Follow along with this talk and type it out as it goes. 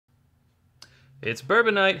It's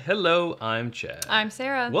Bourbon Night. Hello, I'm Chad. I'm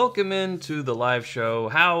Sarah. Welcome into the live show.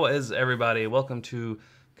 How is everybody? Welcome to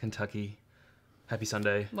Kentucky. Happy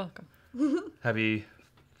Sunday. Welcome. Happy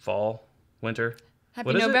fall, winter.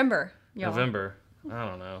 Happy November, y'all. November. I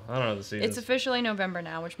don't know the seasons. It's officially November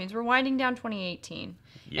now, which means we're winding down 2018.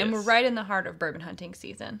 Yes. And we're right in the heart of bourbon hunting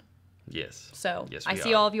season. Yes. So yes, I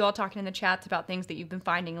see all of you all talking in the chats about things that you've been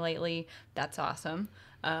finding lately. That's awesome.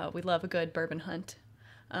 We love a good bourbon hunt.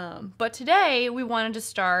 But today we wanted to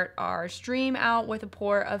start our stream out with a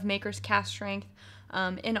pour of Maker's Cask Strength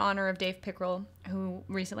in honor of Dave Pickrell, who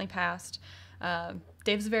recently passed.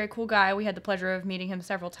 Dave's a very cool guy. We had the pleasure of meeting him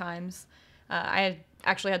several times. I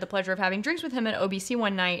actually had the pleasure of having drinks with him at OBC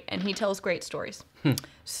one night, and he tells great stories.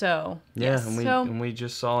 So, yeah, yes. and we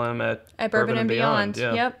just saw him at Bourbon and Beyond.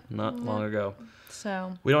 Yeah, Yep. not long ago.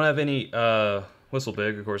 So we don't have any Whistle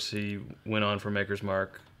Pig. Of course, he went on from Maker's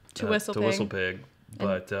Mark to Whistle Pig.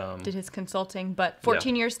 But did his consulting, but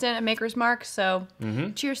 14-year stint at Maker's Mark, so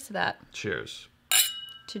cheers to that. Cheers.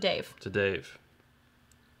 To Dave. To Dave.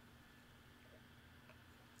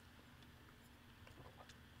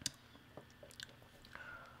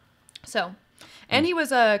 So, and he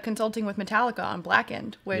was consulting with Metallica on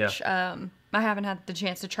Blackened, which I haven't had the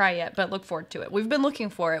chance to try yet, but look forward to it. We've been looking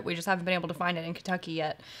for it. We just haven't been able to find it in Kentucky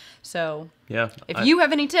yet. So, if you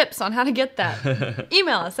have any tips on how to get that,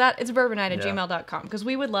 email us at itsbourbonnight@gmail.com, because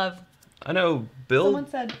we would love... I know Bill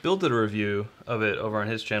did a review of it over on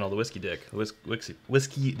his channel, the Whiskey Dick,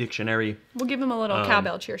 Whiskey Dictionary. We'll give him a little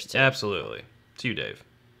cowbell cheers, too. Absolutely. To you, Dave.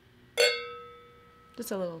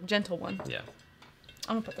 Just a little gentle one. Yeah.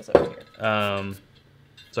 I'm going to put this over here.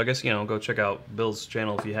 So I guess, go check out Bill's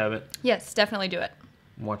channel if you haven't. Yes, definitely do it.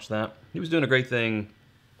 Watch that. He was doing a great thing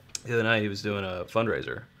the other night. He was doing a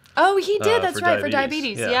fundraiser. Oh, he did. That's right, for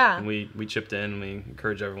diabetes. Yeah. And we chipped in and we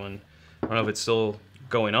encouraged everyone. I don't know if it's still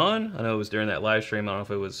going on. I know it was during that live stream. I don't know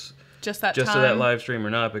if it was just to that live stream or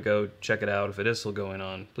not, but go check it out. If it is still going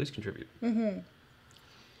on, please contribute.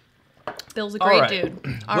 Bill's a great dude.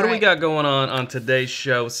 What do we got going on today's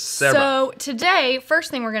show, Sarah? So today, first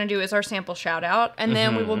thing we're going to do is our sample shout out, and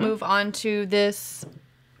then we will move on to this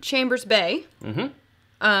Chambers Bay,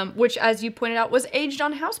 which, as you pointed out, was aged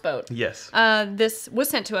on a houseboat. Yes. This was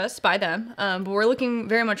sent to us by them, but we're looking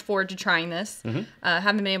very much forward to trying this.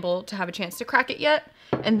 Haven't been able to have a chance to crack it yet.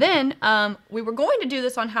 And then we were going to do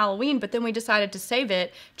this on Halloween, but then we decided to save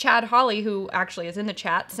it. Chad Hawley, who actually is in the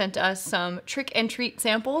chat, sent us some trick and treat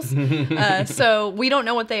samples. So we don't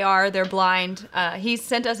know what they are. They're blind. He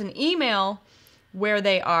sent us an email where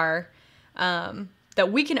they are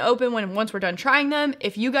that we can open once we're done trying them.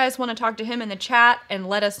 If you guys want to talk to him in the chat and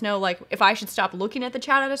let us know, like, if I should stop looking at the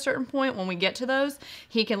chat at a certain point when we get to those,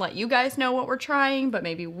 he can let you guys know what we're trying, but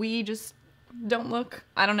maybe we just... don't look.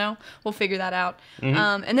 I don't know. We'll figure that out.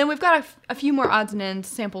 And then we've got a few more odds and ends,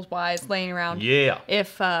 samples-wise, laying around. Yeah.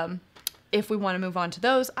 If we want to move on to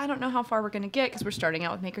those, I don't know how far we're going to get because we're starting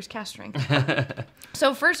out with Maker's Cask Strength.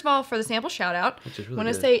 So first of all, for the sample shout-out, I want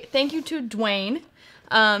to say thank you to Dwayne,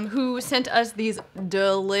 who sent us these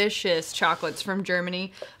delicious chocolates from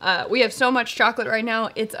Germany. We have so much chocolate right now.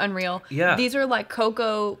 It's unreal. Yeah. These are like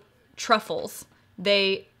cocoa truffles.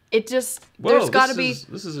 There's got to be...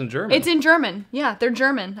 This is in German. It's in German. Yeah, they're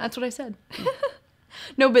German. That's what I said.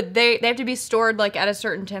 No, but they have to be stored like at a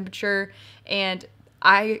certain temperature, and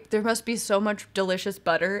there must be so much delicious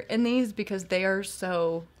butter in these because they are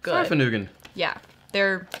so good. Pfeffernugen. Yeah,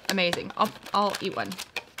 they're amazing. I'll eat one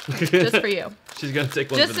just for you. She's gonna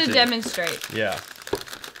take one just for the to team. Demonstrate. Yeah.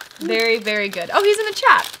 Very, very good. Oh, he's in the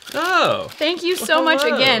chat. Oh. Thank you so much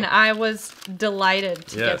again. I was delighted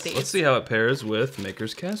to get these. Let's see how it pairs with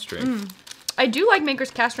Maker's Cask Strength. I do like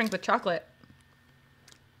Maker's Cask Strength with chocolate.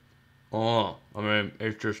 Oh, I mean,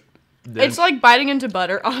 it's just... It's like biting into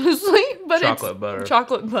butter, honestly, but chocolate butter.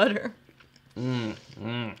 Chocolate butter. If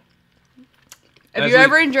you're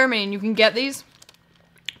ever in Germany and you can get these,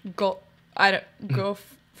 go fry.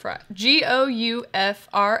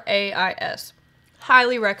 Goufrais.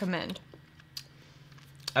 Highly recommend.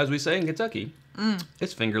 As we say in Kentucky,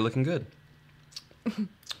 it's finger looking good.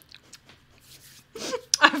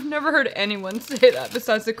 I've never heard anyone say that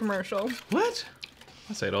besides the commercial. What?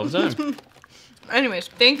 I say it all the time. Anyways,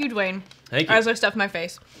 thank you, Dwayne. Thank you. As I stuff my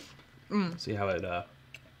face. See how it...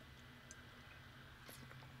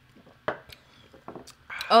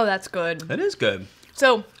 Oh, that's good. That is good.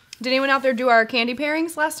 So, did anyone out there do our candy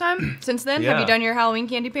pairings last time? Since then? Yeah. Have you done your Halloween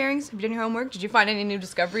candy pairings? Have you done your homework? Did you find any new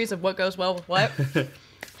discoveries of what goes well with what?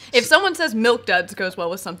 If someone says Milk Duds goes well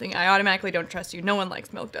with something, I automatically don't trust you. No one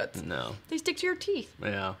likes Milk Duds. No. They stick to your teeth.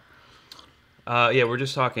 Yeah. Yeah, we're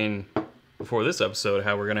just talking before this episode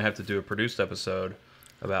how we're going to have to do a produced episode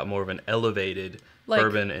about more of an elevated Like,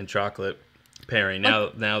 bourbon and chocolate pairing. Now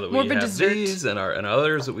that we more of a have dessert. these and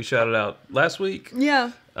others that we shouted out last week.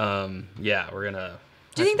 Yeah. Yeah, we're gonna.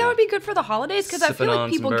 Do you think that would be good for the holidays? Because I feel Sipping like on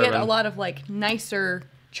people some get a bourbon. lot of like nicer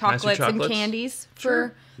chocolates and candies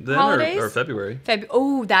for Then holidays. or February.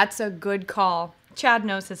 Oh, that's a good call. Chad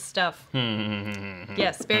knows his stuff.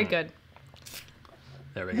 Yes, very good.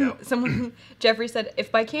 There we go. Jeffrey said,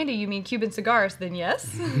 if by candy you mean Cuban cigars, then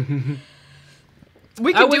yes.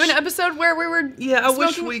 We could do an episode where we were Yeah, I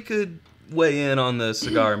wish smoking- we could weigh in on the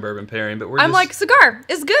cigar and bourbon pairing, but I'm like, cigar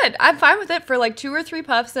is good. I'm fine with it for like 2 or 3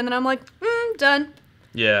 puffs, and then I'm like, done.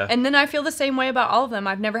 Yeah. And then I feel the same way about all of them.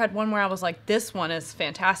 I've never had one where I was like, this one is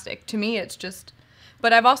fantastic. To me, it's just...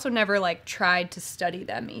 But I've also never, like, tried to study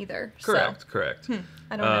them either. Correct.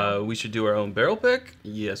 I don't know. We should do our own barrel pick.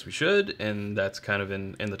 Yes, we should. And that's kind of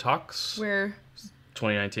in the talks. We're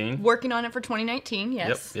 2019. working on it for 2019,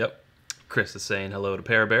 yes. Yep. Chris is saying hello to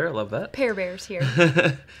Pear Bear. I love that. Pear Bear's here.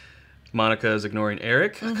 Monica is ignoring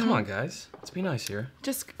Eric. Come on, guys. Let's be nice here.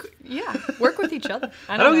 Just, yeah, work with each other.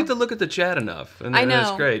 I don't know. get to look at the chat enough. And I know.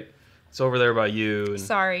 It's great. It's over there by you. And,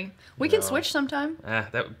 Sorry. We can switch sometime.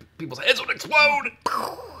 People's heads would explode.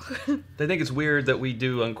 They think it's weird that we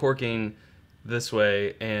do uncorking this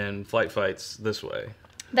way and flight fights this way.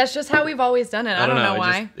 That's just how we've always done it. I don't know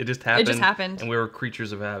why. It just happened. It just happened. And we were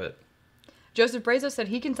creatures of habit. Joseph Brazo said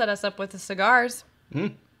he can set us up with the cigars.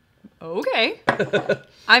 Okay.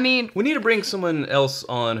 I mean... We need to bring someone else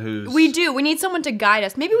on who's... We do. We need someone to guide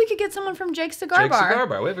us. Maybe we could get someone from Jake's Cigar Bar. Cigar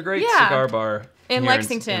Bar. We have a great Yeah. cigar bar In here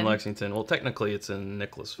Lexington. In Lexington. Well, technically, it's in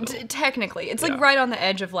Nicholasville. Technically. It's Yeah. like right on the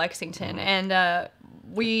edge of Lexington. And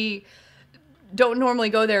we don't normally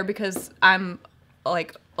go there because I'm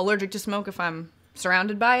like allergic to smoke if I'm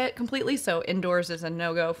surrounded by it completely. So indoors is a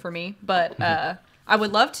no-go for me. But I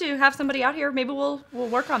would love to have somebody out here. Maybe we'll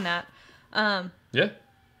work on that. Yeah.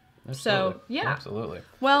 Absolutely. So, yeah. Absolutely.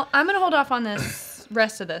 Well, I'm going to hold off on this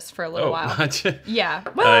rest of this for a little while. Gotcha. Yeah.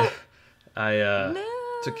 Well, I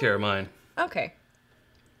took care of mine. okay.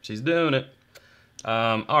 She's doing it.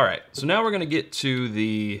 All right. So now we're going to get to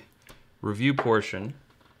the review portion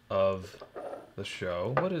of the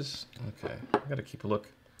show. What is... Okay. I got to keep a look.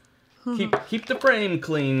 Keep the frame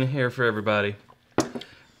clean here for everybody.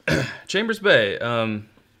 Chambers Bay.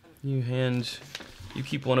 You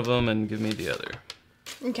keep one of them and give me the other.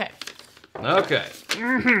 Okay. Okay.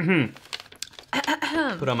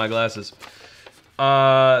 Put on my glasses.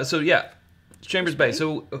 So yeah, Chambers Bay.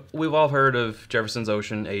 So we've all heard of Jefferson's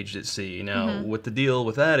Ocean aged at sea. Now, what the deal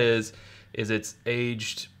with that is it's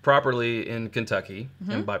aged properly in Kentucky,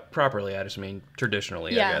 and by properly I just mean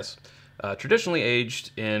traditionally, I guess. Traditionally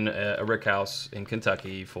aged in a rick house in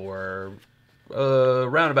Kentucky for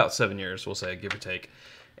around about 7 years, we'll say, give or take,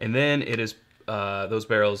 and then it is. Those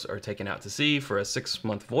barrels are taken out to sea for a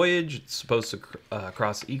 6-month voyage. It's supposed to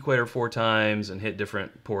cross the equator 4 times and hit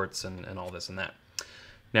different ports and all this and that.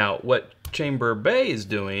 Now, what Chamber Bay is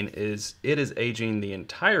doing is it is aging the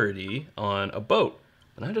entirety on a boat.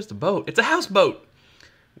 Not just a boat, it's a houseboat,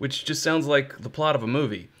 which just sounds like the plot of a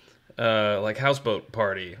movie, like Houseboat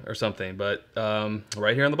Party or something. But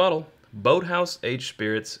right here on the bottle, Boathouse Aged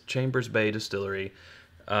Spirits, Chambers Bay Distillery.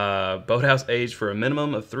 Boathouse aged for a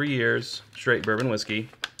minimum of 3 years, straight bourbon whiskey.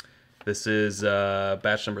 This is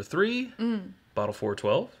batch number 3, bottle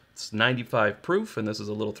 412. It's 95 proof, and this is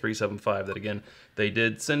a little 375 that, again, they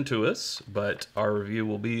did send to us, but our review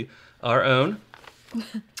will be our own.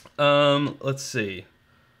 Let's see.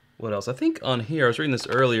 What else? I think on here, I was reading this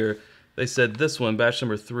earlier, they said this one, batch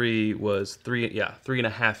number 3, was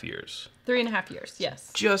 3.5 years. 3.5 years,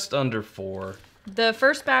 yes. Just under 4. The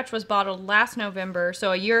first batch was bottled last November,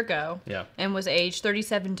 so a year ago. Yeah. And was aged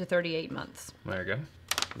 37 to 38 months. There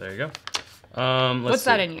you go. What's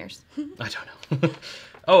that in years? I don't know.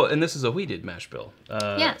 Oh, and this is a wheated mash bill.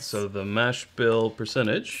 Yes. So the mash bill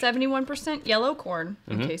percentage. 71% yellow corn,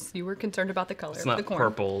 in case you were concerned about the color It's of not the corn.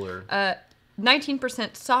 purple or.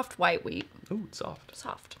 19% soft white wheat. Ooh, it's soft.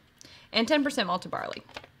 Soft. And 10% malted barley.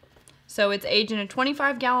 So it's aged in a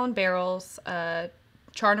 25-gallon barrels.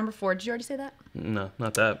 Char number 4. Did you already say that? No,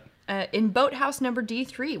 not that. In Boathouse number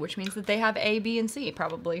D3, which means that they have A, B, and C,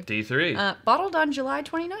 probably. D3. Bottled on July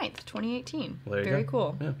 29th, 2018. There you Very go.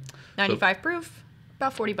 cool. Yeah. 95 proof,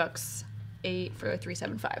 about $40 for a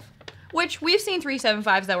 375. Which we've seen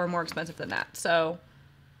 375s that were more expensive than that. So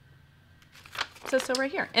it says so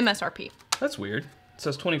right here. MSRP. That's weird. It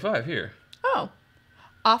says 25 here. Oh.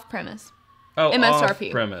 Off premise. Oh, MSRP.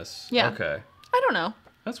 off premise. Yeah. Okay. I don't know.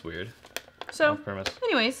 That's weird. So, Off premise.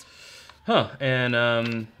 anyways. Huh.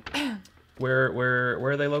 And where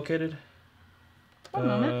are they located? One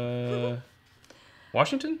moment.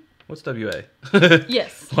 Washington? What's WA?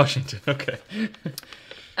 Yes. Washington. Okay.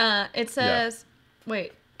 It says,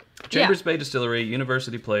 wait. Chambers Bay Distillery,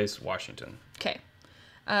 University Place, Washington. Okay.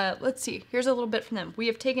 Let's see. Here's a little bit from them. We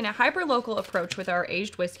have taken a hyper-local approach with our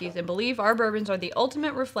aged whiskeys and believe our bourbons are the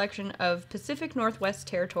ultimate reflection of Pacific Northwest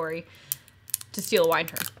territory, to steal a wine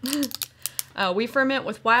term. We ferment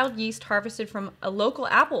with wild yeast harvested from a local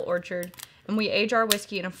apple orchard, and we age our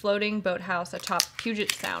whiskey in a floating boathouse atop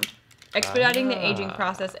Puget Sound, expediting the aging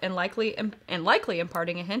process and likely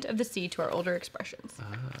imparting a hint of the sea to our older expressions.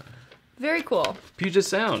 Very cool. Puget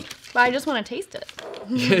Sound. But I just want to taste it.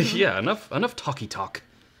 Yeah, enough talky talk.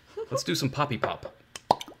 Let's do some poppy pop.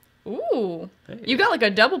 Ooh. Hey. You got like a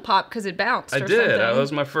double pop because it bounced. I did. That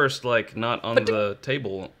was my first, like, not on the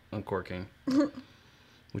table uncorking.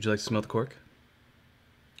 Would you like to smell the cork?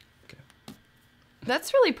 Okay.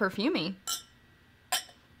 That's really perfumey.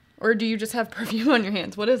 Or do you just have perfume on your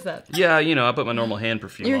hands? What is that? Yeah, you know, I put my normal hand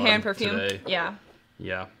perfume Your on hand perfume? today. Yeah.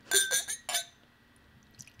 Yeah.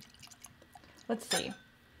 Let's see.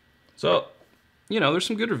 So, you know, there's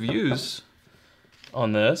some good reviews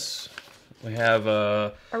on this. We have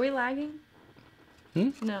Are we lagging?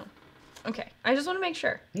 No. Okay. I just want to make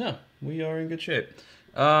sure. No, we are in good shape.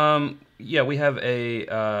 Yeah, we have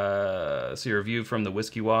a review from the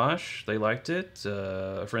Whiskey Wash. They liked it.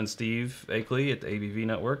 Our friend Steve Akeley at the ABV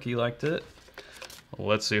Network, he liked it. Well,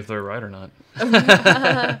 let's see if they're right or not.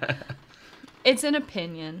 It's an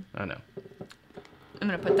opinion. I know. I'm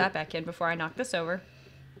going to put that back in before I knock this over.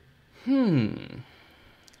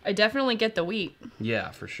 I definitely get the wheat. Yeah,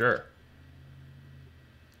 for sure.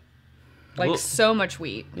 Like so much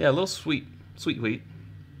wheat. Yeah, a little sweet wheat.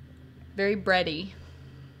 Very bready.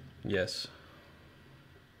 Yes.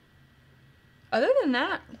 Other than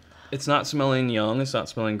that, it's not smelling young. It's not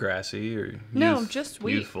smelling grassy or just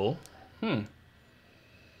wheat. Youthful.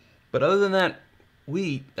 But other than that,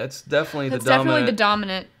 wheat. That's definitely the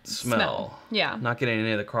dominant smell. Yeah. Not getting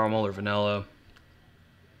any of the caramel or vanilla.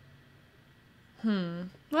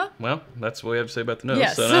 Well, that's what we have to say about the nose.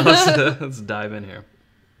 Yes. So now let's dive in here.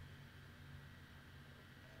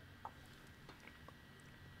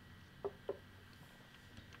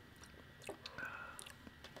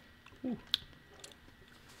 Ooh.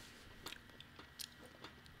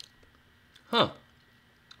 Huh.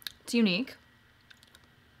 It's unique.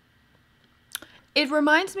 It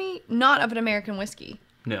reminds me not of an American whiskey.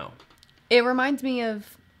 No. It reminds me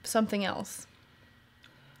of something else.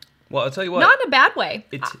 Well, I'll tell you what. Not in a bad way.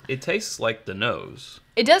 It tastes like the nose.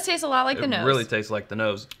 It does taste a lot like the nose. It really tastes like the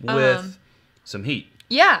nose with some heat.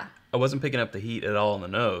 Yeah. I wasn't picking up the heat at all in the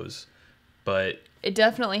nose, but it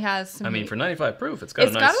definitely has some heat. For 95 proof, it's got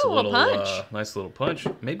a nice little punch.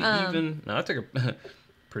 Maybe even. No, I took a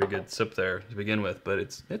pretty good sip there to begin with, but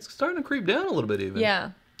it's starting to creep down a little bit even.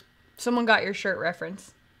 Yeah. Someone got your shirt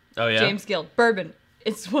reference. Oh yeah. James Guild bourbon.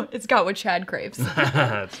 It's got what Chad craves.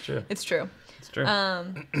 That's true. It's true. It's true.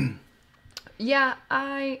 Yeah,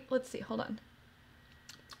 let's see, hold on.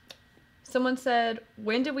 Someone said,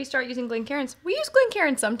 when did we start using Glencairns? We use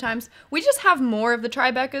Glencairns sometimes. We just have more of the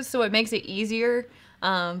Tribecas, so it makes it easier.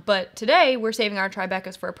 But today, we're saving our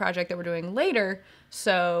Tribecas for a project that we're doing later,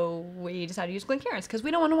 so we decided to use Glencairns, because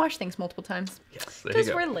we don't want to wash things multiple times. Yes, there you go.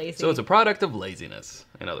 Because we're lazy. So it's a product of laziness,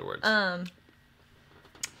 in other words.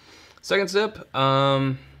 Second sip,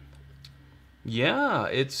 yeah,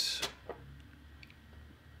 it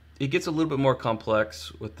gets a little bit more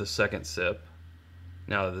complex with the second sip,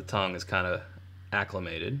 now that the tongue is kind of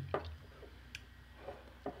acclimated.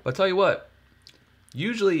 But I'll tell you what,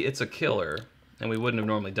 usually it's a killer, and we wouldn't have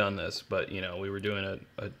normally done this, but, you know, we were doing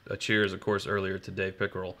a cheers, of course, earlier to Dave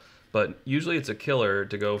Pickerel. But usually it's a killer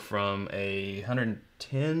to go from a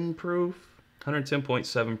 110 proof,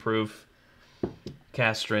 110.7 proof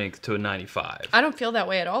Cask Strength to a 95. I don't feel that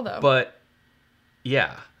way at all, though. But,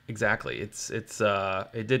 yeah, exactly. It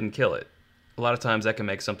didn't kill it. A lot of times that can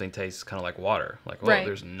make something taste kind of like water. Like, oh, right.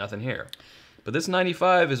 There's nothing here. But this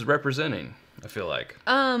 95 is representing, I feel like.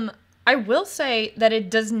 I will say that it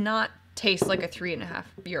does not taste like a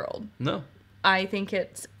 3.5-year-old. No. I think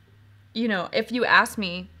it's, you know, if you ask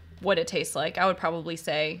me what it tastes like, I would probably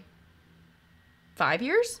say 5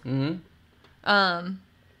 years. Mm-hmm.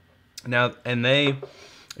 Now, and they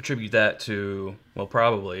attribute that to, well,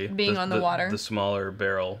 probably being on the water, the smaller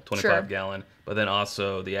barrel, 25 gallon, but then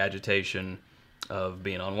also the agitation of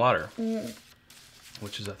being on water,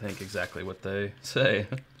 which is, I think, exactly what they say.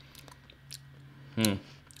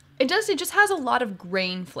 It does. It just has a lot of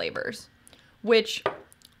grain flavors, which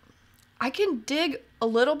I can dig a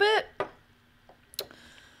little bit,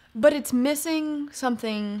 but it's missing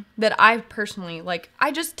something that I personally like.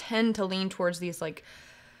 I just tend to lean towards these like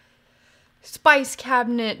spice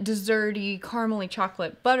cabinet, desserty, caramely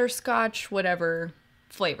chocolate, butterscotch, whatever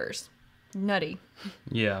flavors. Nutty.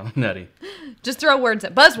 Yeah, nutty. Just throw words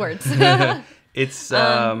at buzzwords. It's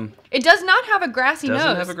it does not have a grassy nose.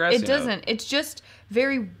 Doesn't have a grassy It doesn't. note. It's just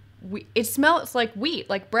very. It smells like wheat,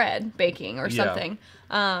 like bread baking or something.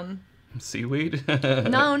 Seaweed?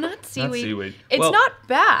 No, not seaweed. Not seaweed. It's Well, not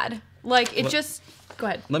bad. Like it just. Go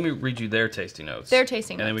ahead. Let me read you their tasting notes. Their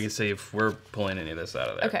tasting and then we notes. can see if we're pulling any of this out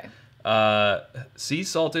of there. Okay. Sea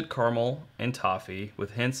salted caramel and toffee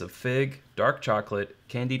with hints of fig, dark chocolate,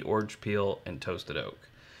 candied orange peel, and toasted oak.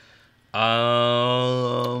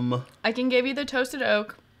 I can give you the toasted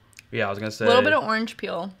oak. Yeah, I was gonna say A little bit of orange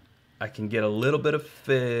peel. I can get a little bit of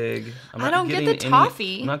fig. I don't get the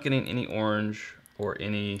toffee. I'm not getting any orange or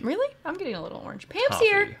any Really? I'm getting a little orange. Pam's toffee.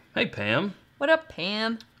 here. Hey, Pam. What up,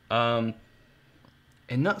 Pam? And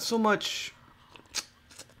not so much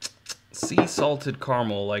sea salted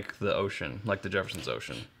caramel like the ocean, like the Jefferson's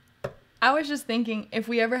Ocean. I was just thinking, if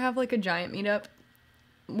we ever have like a giant meetup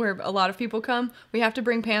where a lot of people come, we have to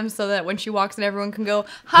bring Pam so that when she walks in, everyone can go,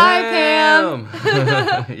 "Hi, Pam."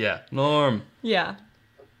 Yeah, Norm. Yeah.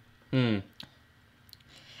 It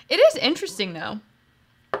is interesting though.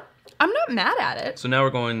 I'm not mad at it. So now we're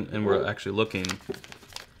going and we're actually looking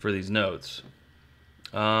for these notes.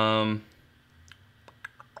 I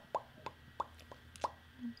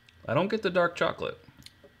don't get the dark chocolate.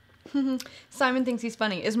 Simon thinks he's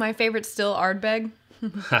funny. Is my favorite still Ardbeg?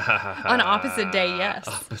 On opposite day, yes.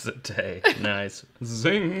 Opposite day. Nice.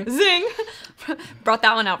 Zing. Zing! Brought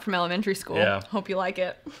that one out from elementary school. Yeah. Hope you like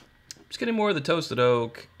it. Just getting more of the toasted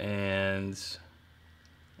oak and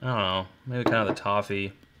I don't know, maybe kind of the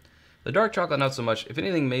toffee. The dark chocolate, not so much. If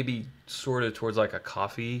anything, maybe sort of towards like a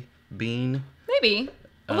coffee bean. Maybe.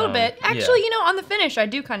 A little bit. yeah. Actually, on the finish, I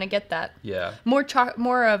do kind of get that. Yeah. More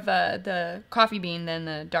of the coffee bean than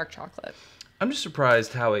the dark chocolate. I'm just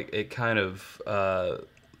surprised how it kind of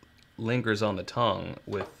lingers on the tongue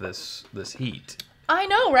with this heat. I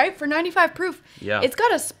know, right? For 95 proof. Yeah. It's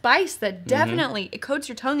got a spice that definitely, it coats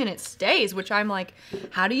your tongue and it stays, which I'm like,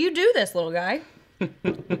 how do you do this, little guy?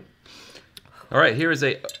 All right, here is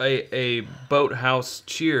a Boathouse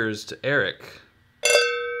cheers to Eric.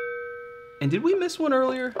 And did we miss one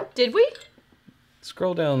earlier? Did we?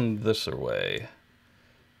 Scroll down this way.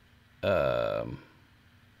 Oh,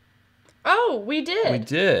 we did. We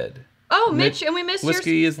did. Oh, Mitch, and we missed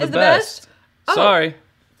Whiskey yours. is the best. Oh. Sorry.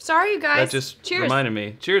 Sorry, you guys. That just Cheers. reminded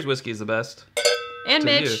me. Cheers, Whiskey is the best. And To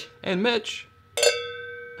Mitch. you. And Mitch.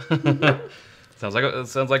 sounds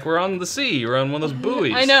like we're on the sea. We're on one of those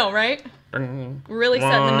buoys. I know, right? Really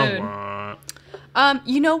setting the mood.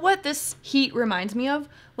 You know what this heat reminds me of?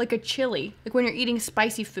 Like a chili. Like when you're eating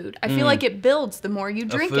spicy food. I feel like it builds the more you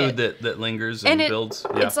drink A food it. that lingers and builds.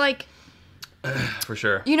 Yeah, It's like, for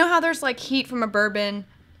sure. you know how there's like heat from a bourbon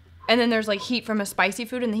and then there's like heat from a spicy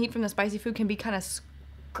food, and the heat from the spicy food can be kind of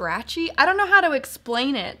scratchy? I don't know how to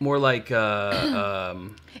explain it. More like,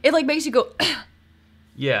 It like makes you go,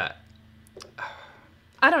 yeah.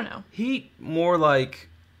 I don't know. Heat more like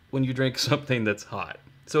when you drink something that's hot.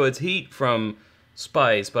 So it's heat from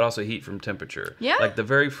spice, but also heat from temperature. Yeah. Like the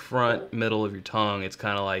very front middle of your tongue, it's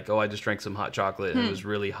kind of like, oh, I just drank some hot chocolate and it was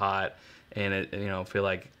really hot, and it, feel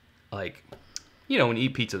like, when you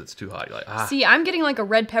eat pizza that's too hot, you're like, ah. See, I'm getting like a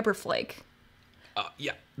red pepper flake.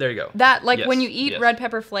 Yeah, there you go. That, like, Yes, when you eat yes. red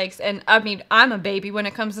pepper flakes, and I mean, I'm a baby when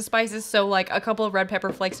it comes to spices, so like a couple of red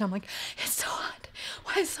pepper flakes, and I'm like, it's so hot.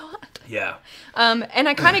 Why is it so hot? Yeah. And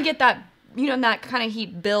I kind of get that, that kind of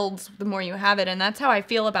heat builds the more you have it, and that's how I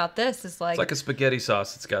feel about this. Is like, It's like a spaghetti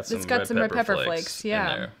sauce. It's got some red pepper flakes.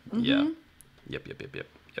 Yeah. In there. Mm-hmm. Yeah.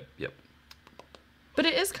 Yep. but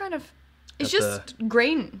it is kind of, it's At just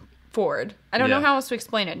grain forward. I don't know Yeah. how else to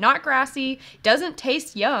explain it. Not grassy, doesn't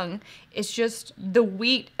taste young. It's just the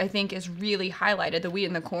wheat, I think, is really highlighted. The wheat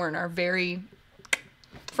and the corn are very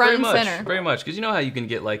front and center. Very much. Because you know how you can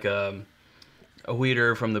get like a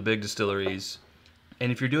wheater from the big distilleries, and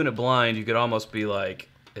if you're doing it blind, you could almost be like,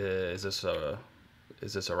 is this a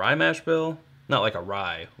rye mash bill? Not like a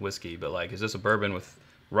rye whiskey, but like, is this a bourbon with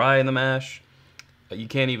rye in the mash? You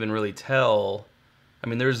can't even really tell. I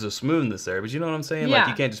mean, there's a smoothness there, but you know what I'm saying? Yeah. Like,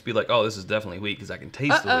 you can't just be like, oh, this is definitely wheat, because I can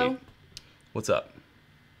taste the wheat. What's up?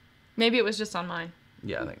 Maybe it was just on mine.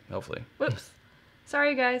 Yeah, I think, hopefully. Whoops.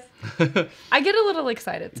 Sorry, guys. I get a little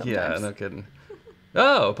excited sometimes. Yeah, no kidding.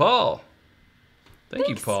 Oh, Paul. Thank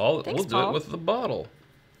you, Thanks. Paul. Thanks, We'll do Paul. it with the bottle.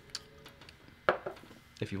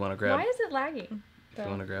 If you want to grab. Why is it lagging? If you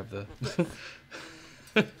want to grab the.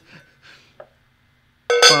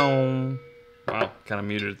 Boom. Wow, kind of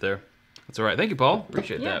muted it there. That's all right. Thank you, Paul.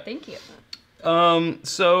 Appreciate Yeah, that. thank you.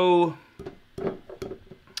 So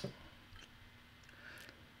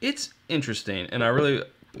It's interesting, and I really,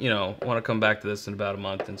 want to come back to this in about a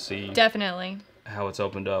month and see Definitely how it's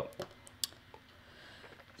opened up.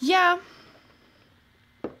 Yeah.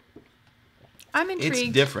 I'm intrigued.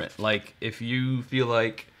 It's different. Like, if you feel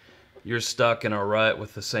like you're stuck in a rut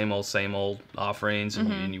with the same old offerings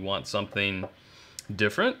and you want something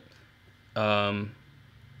different, I'll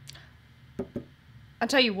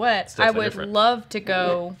tell you what, I would love to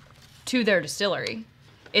go to their distillery.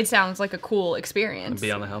 It sounds like a cool experience. And be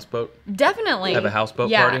on the houseboat? Definitely. Have a houseboat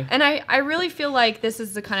yeah. party? And I really feel like this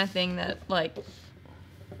is the kind of thing that, like,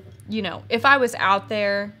 if I was out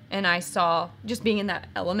there and I saw just being in that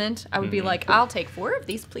element, I would be like, I'll take 4 of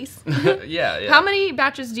these, please. Yeah. How many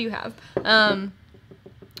batches do you have?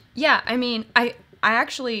 Yeah, I mean, I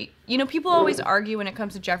actually, people always argue when it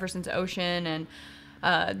comes to Jefferson's Ocean, and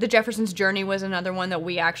the Jefferson's Journey was another one that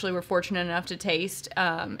we actually were fortunate enough to taste.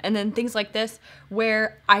 And then things like this,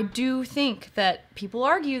 where I do think that people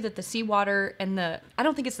argue that the seawater and I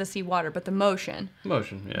don't think it's the seawater, but the motion,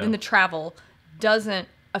 yeah. and the travel doesn't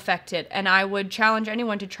affect it. And I would challenge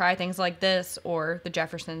anyone to try things like this or the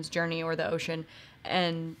Jefferson's Journey or the Ocean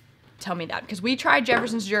and tell me that. Because we tried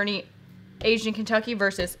Jefferson's Journey aged in Kentucky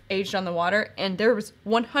versus aged on the water, and there was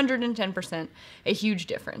 110% a huge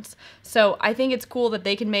difference. So I think it's cool that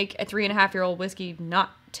they can make a 3.5-year-old whiskey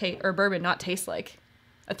or bourbon not taste like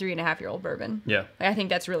a 3.5-year-old bourbon. Yeah. I think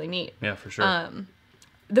that's really neat. Yeah, for sure.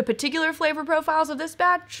 The particular flavor profiles of this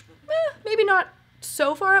batch, maybe not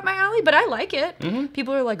so far up my alley, but I like it.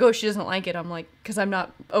 People are like, oh, she doesn't like it. I'm like, because I'm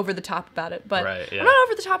not over the top about it. But right, yeah. I'm not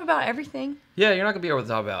over the top about everything. Yeah, you're not going to be over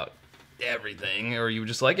the top about everything, or you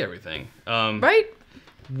just like everything. Right?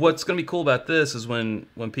 What's going to be cool about this is when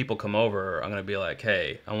people come over, I'm going to be like,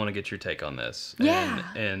 hey, I want to get your take on this. Yeah.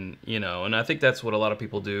 And and I think that's what a lot of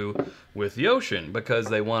people do with the Ocean, because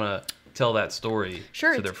they want to tell that story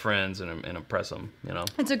to their friends and impress them,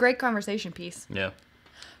 It's a great conversation piece. Yeah,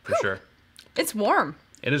 for sure. It's warm.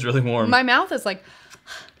 It is really warm. My mouth is like...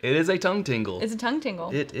 It is a tongue tingle. It's a tongue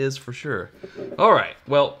tingle. It is for sure. All right.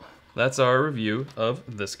 Well, that's our review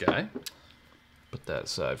of this guy. Put that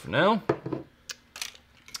aside for now.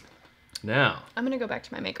 Now. I'm going to go back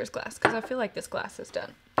to my maker's glass because I feel like this glass is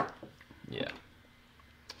done. Yeah.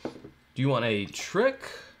 Do you want a trick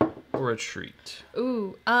or a treat?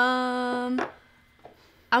 Ooh, I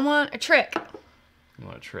want a trick. You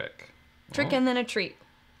want a trick? Trick and then a treat.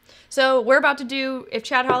 So we're about to do, if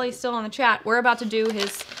Chad Hawley's still on the chat, we're about to do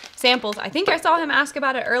his samples. I think I saw him ask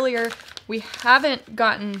about it earlier. We haven't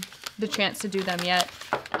gotten the chance to do them yet.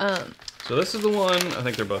 So this is the one, I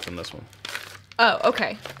think they're both in this one. Oh,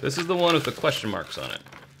 okay. This is the one with the question marks on it.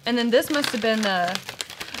 And then this must have been the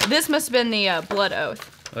Blood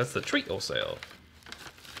Oath. That's the treat wholesale.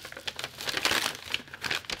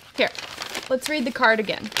 Here, let's read the card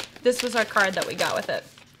again. This was our card that we got with it.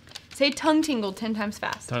 Say tongue tingle 10 times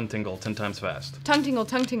fast. Tongue tingle 10 times fast. Tongue tingle,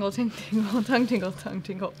 tongue tingle, tongue tingle, tongue tingle, tongue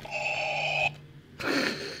tingle.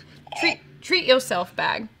 Treat yourself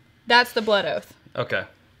bag. That's the Blood Oath. Okay.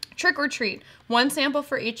 Trick or treat. 1 sample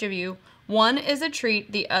for each of you. 1 is a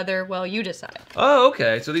treat, the other, well, you decide. Oh,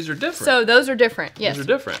 okay. So these are different. So those are different, yes. Those are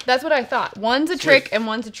different. That's what I thought. One's a trick and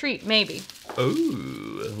one's a treat, maybe.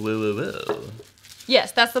 Ooh. Well.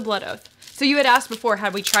 Yes, that's the Blood Oath. So you had asked before,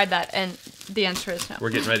 had we tried that, and the answer is no. We're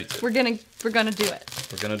getting ready to. We're gonna do it.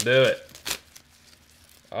 We're gonna do it.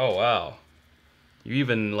 Oh wow! You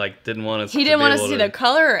even didn't want us. He didn't want us to see the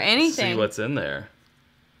color or anything. See what's in there.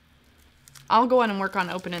 I'll go on and work on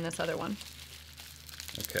opening this other one.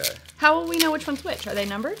 Okay. How will we know which one's which? Are they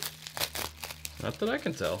numbered? Not that I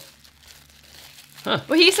can tell. Huh.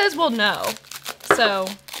 Well, he says we'll know. So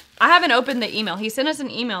I haven't opened the email. He sent us an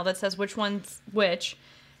email that says which one's which,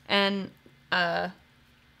 and I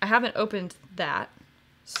haven't opened that,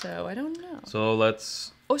 so I don't know. So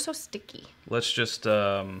let's... Oh, so sticky. Let's just...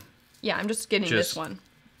 Yeah, I'm just getting this one.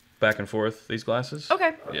 Back and forth, these glasses?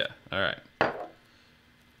 Okay. Yeah, alright.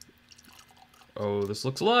 Oh, this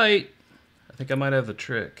looks light. I think I might have the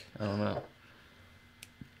trick. I don't know.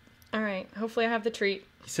 Alright, hopefully I have the treat.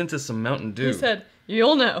 He sent us some Mountain Dew. He said,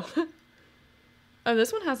 you'll know. Oh,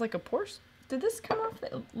 this one has like a pores. Did this come off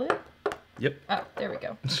the lid? Yep. Oh, there we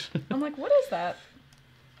go. I'm like, what is that?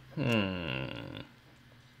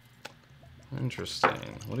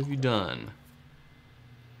 Interesting. What have you done?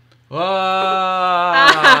 Ah!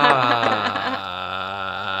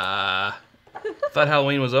 Thought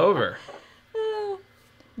Halloween was over.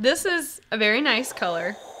 This is a very nice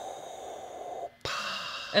color.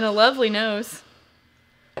 And a lovely nose.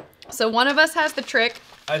 So one of us has the trick.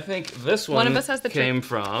 I think this one of us has the came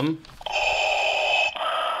from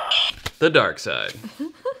the dark side.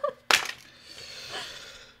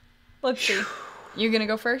 Let's see. You gonna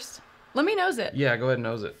go first? Let me nose it. Yeah, go ahead and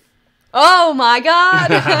nose it. Oh my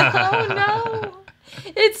god! Oh no!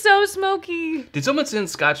 It's so smoky. Did someone send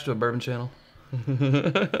scotch to a bourbon channel?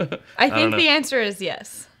 I think the answer is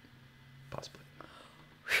yes. Possibly.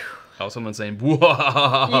 Oh, someone's saying, "Whoa."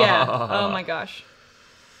 Yeah. Oh my gosh.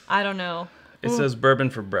 I don't know. It says bourbon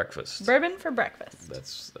for breakfast. Bourbon for breakfast.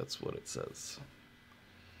 That's what it says.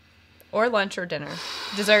 Or lunch or dinner.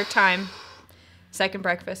 Dessert time. Second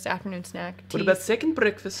breakfast. Afternoon snack. Tea. What about second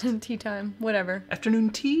breakfast? Tea time. Whatever. Afternoon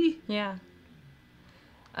tea? Yeah.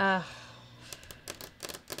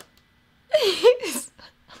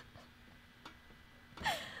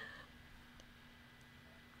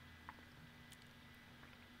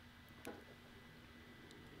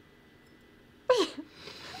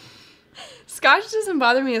 Scotch doesn't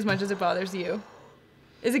bother me as much as it bothers you.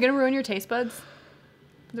 Is it going to ruin your taste buds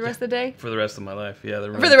the rest of the day? For the rest of my life. Yeah,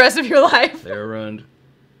 they're ruined. For the rest of your life? They're ruined.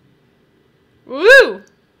 Woo!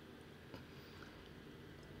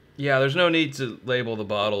 Yeah, there's no need to label the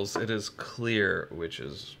bottles. It is clear which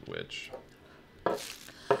is which. I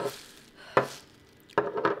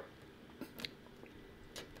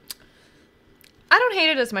don't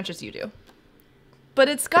hate it as much as you do. But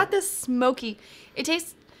it's got this smoky... It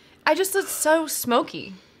tastes... it's so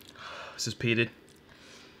smoky. This is peated.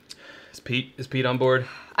 Is Pete on board?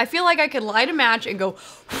 I feel like I could light a match and go...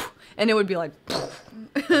 And it would be like...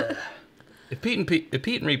 If Pete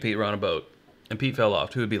and Repeat were on a boat and Pete fell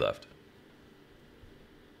off, who would be left?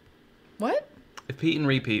 What? If Pete and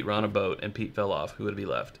Repeat were on a boat and Pete fell off, who would be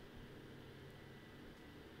left?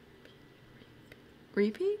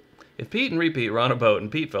 Repeat? If Pete and Repeat were on a boat and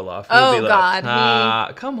Pete fell off, who would be left?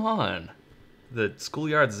 God, come on. The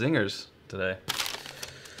schoolyard zingers today.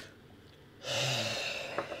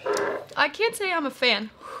 I can't say I'm a fan.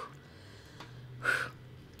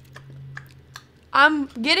 I'm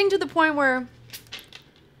getting to the point where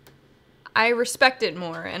I respect it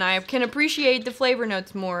more and I can appreciate the flavor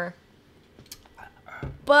notes more.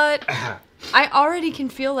 But I already can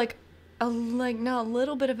feel like a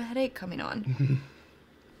little bit of a headache coming on.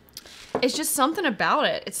 It's just something about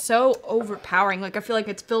it. It's so overpowering. Like I feel like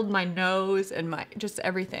it's filled my nose and my just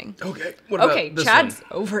everything. Okay. What about this Chad's one?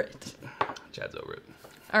 over it. Chad's over it.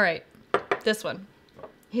 All right. This one.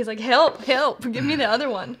 He's like, help, give me the other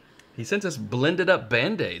one. He sent us blended up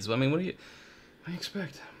Band-Aids. I mean, what do you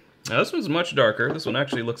expect? Now, this one's much darker. This one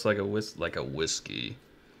actually looks like a whiskey.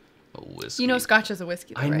 A whiskey. You know Scotch is a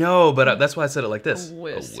whiskey, though, I right? know, but that's why I said it like this. A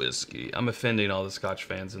whiskey. I'm offending all the Scotch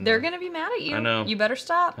fans. They're going to be mad at you. I know. You better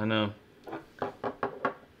stop. I know.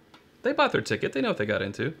 They bought their ticket. They know what they got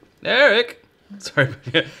into. Eric! Sorry.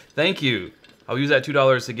 Thank you. I'll use that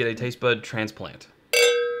 $2 to get a taste bud transplant.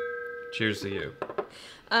 Cheers to you.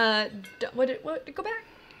 Go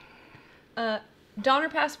back. Donner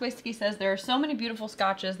Pass Whiskey says, there are so many beautiful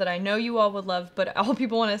scotches that I know you all would love, but all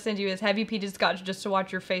people want to send you is heavy peated scotch just to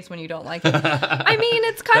watch your face when you don't like it. I mean,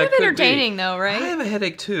 it's kind of entertaining though, right? I have a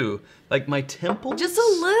headache too. Like my temples just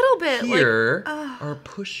a little bit here are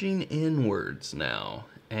pushing inwards now.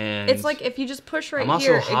 And it's like if you just push right I'm also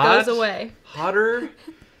here, hot, it goes away. Hotter.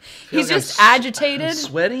 He's just agitated. I'm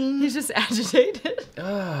sweating. He's just agitated.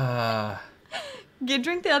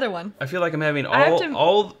 Drink the other one. I feel like I'm having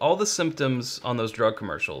all the symptoms on those drug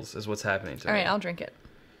commercials is what's happening to me. All right, I'll drink it.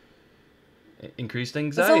 Increased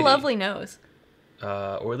anxiety. It's a lovely nose.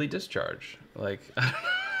 Oily discharge. Like,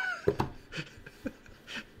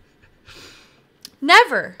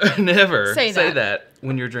 never. Never say that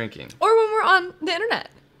when you're drinking. Or when we're on the internet.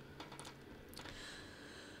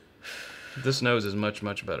 This nose is much,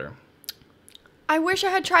 much better. I wish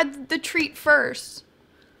I had tried the treat first.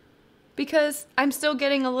 Because I'm still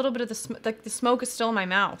getting a little bit of the smoke is still in my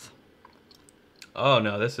mouth. Oh,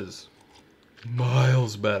 no, this is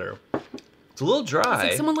miles better. It's a little dry. It's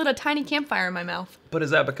like someone lit a tiny campfire in my mouth. But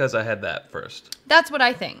is that because I had that first? That's what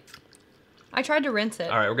I think. I tried to rinse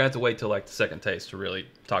it. All right, we're going to have to wait till like the second taste to really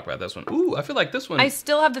talk about this one. Ooh, I feel like this one I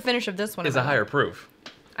still have the finish of this one. is a higher proof.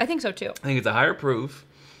 I think so, too. I think it's a higher proof.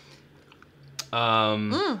 Who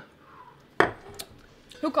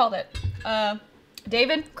called it?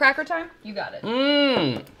 David, cracker time? You got it.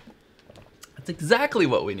 That's exactly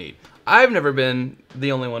what we need. I've never been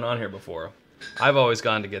the only one on here before. I've always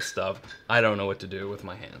gone to get stuff. I don't know what to do with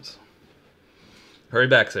my hands. Hurry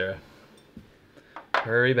back, Sarah.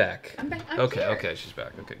 Hurry back. I'm back. Okay, she's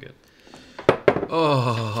back. Okay, good.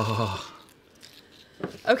 Oh.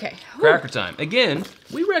 Okay. Cracker time. Again,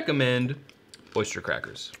 we recommend oyster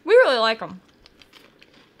crackers. We really like them.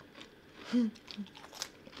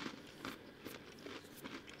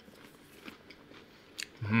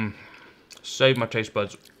 Save my taste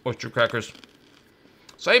buds. Oyster crackers.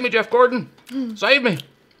 Save me, Jeff Gordon. Save me.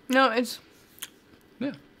 No, it's...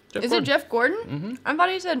 Yeah. Jeff Is Gordon. it Jeff Gordon? Mm-hmm. I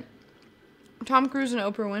thought he said Tom Cruise and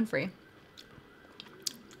Oprah Winfrey.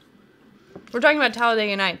 We're talking about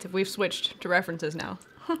Talladega Nights if we've switched to references now.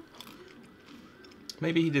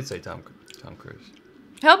 Maybe he did say Tom Cruise.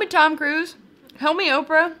 Help me, Tom Cruise. Help me,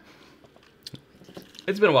 Oprah.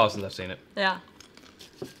 It's been a while since I've seen it. Yeah.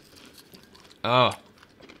 Oh.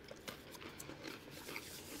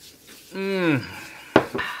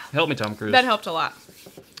 Help me, Tom Cruise. That helped a lot.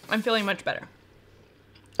 I'm feeling much better.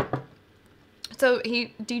 So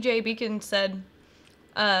DJ Beacon said,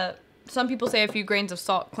 some people say a few grains of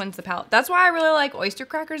salt cleanse the palate. That's why I really like oyster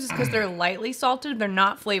crackers, is because they're lightly salted, they're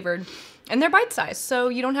not flavored, and they're bite-sized, so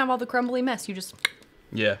you don't have all the crumbly mess. You just...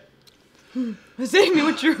 Yeah. Save me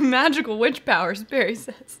with your magical witch powers, Barry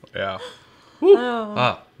says. Yeah.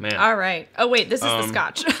 Oh, man. All right. Oh, wait, this is the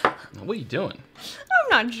scotch. What are you doing?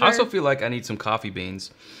 I'm not sure. I also feel like I need some coffee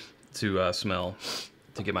beans to smell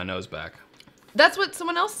to get my nose back. That's what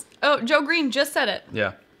someone else... Oh, Joe Green just said it.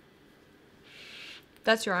 Yeah.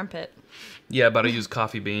 That's your armpit. Yeah, but I use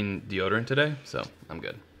coffee bean deodorant today, so I'm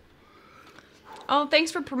good. Oh, thanks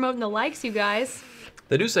for promoting the likes, you guys.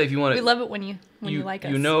 They do say if you want to... We love it when you like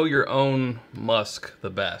us. You know your own musk the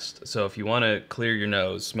best. So if you want to clear your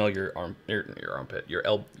nose, smell your armpit, your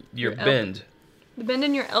bend. The bend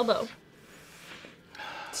in your elbow.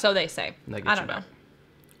 So they say. I don't know.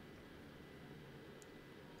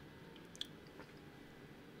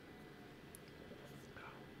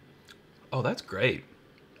 Oh, that's great.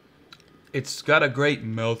 It's got a great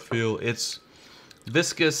mouthfeel. It's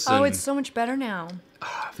viscous. Oh, it's so much better now.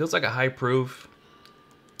 Feels like a high proof.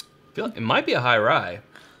 It might be a high rye.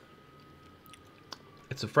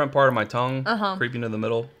 It's the front part of my tongue, creeping to the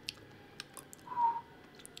middle.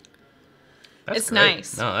 It's great.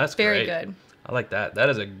 Nice. No, that's very great. good. I like that. That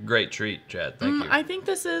is a great treat, Chad. Thank you. I think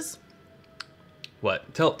this is...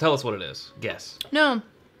 What? Tell us what it is. Guess. No.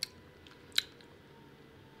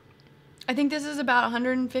 I think this is about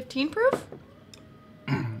 115 proof.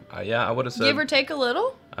 Yeah, I would have said... Give or take a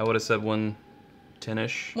little? I would have said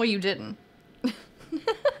 110-ish. Well, you didn't.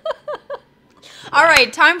 All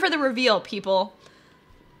right, time for the reveal, people.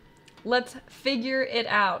 Let's figure it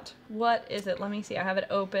out. What is it? Let me see. I have it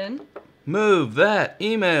open. Move that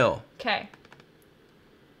email. Okay.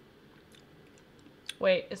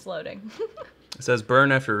 Wait, it's loading. It says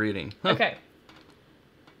burn after reading. Huh. Okay.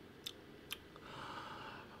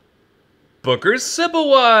 Booker's Sip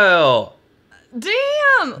Awhile.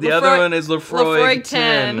 Damn! The other one is Laphroaig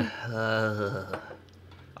 10.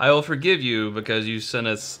 I will forgive you because you sent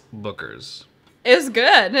us Booker's. It was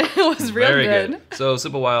good. It was real Very good. So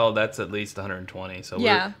Sip Awhile, that's at least 120. So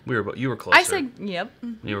yeah. you were closer. I said, yep.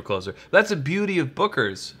 You were closer. That's the beauty of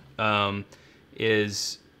Booker's.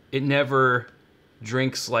 Is it never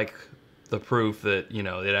drinks like the proof that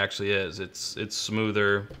it actually is. It's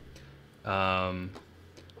smoother.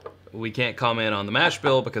 We can't comment on the mash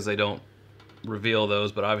bill because they don't reveal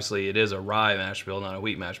those, but obviously it is a rye mash bill, not a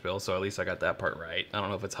wheat mash bill, so at least I got that part right. I don't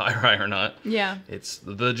know if it's high rye or not. Yeah. It's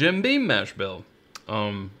the Jim Beam mash bill.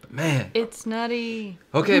 Man. It's nutty.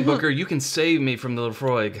 Okay, Booker, you can save me from the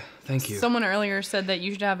Laphroaig. Thank you. Someone earlier said that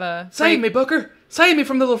you should have a... Save me, Booker! Save me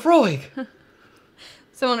from the Laphroaig!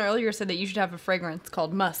 Someone earlier said that you should have a fragrance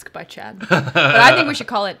called Musk by Chad. But I think we should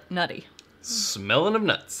call it Nutty. Smelling of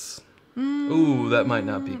nuts. Ooh, that might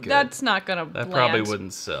not be good. That's not gonna land. That probably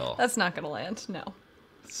wouldn't sell. That's not gonna land, no.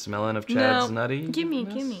 Smelling of Chad's No. nutty?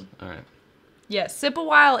 Gimme. All right. Yes, Sip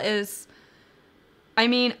Awhile is... I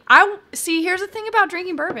mean, see, here's the thing about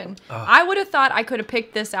drinking bourbon. I would have thought I could have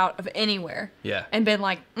picked this out of anywhere. Yeah. And been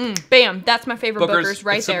like, bam, that's my favorite Booker's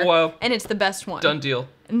right it's Sip there. Awhile. And it's the best one. Done deal.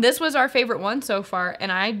 And this was our favorite one so far,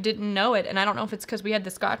 and I didn't know it. And I don't know if it's because we had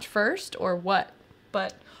the scotch first or what,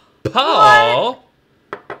 but... Paul!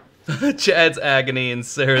 Chad's agony and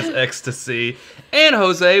Sarah's ecstasy, and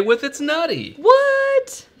Jose with its nutty.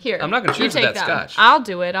 What? Here. I'm not going to choose you take that scotch. I'll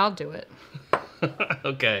do it.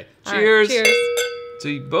 Okay. All right, Cheers. cheers.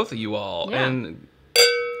 To both of you all. Yeah. And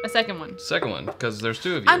A second one. second one, because there's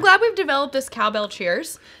two of you. I'm glad we've developed this cowbell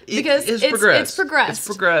cheers because it's progressed. progressed. It's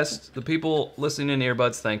progressed. The people listening in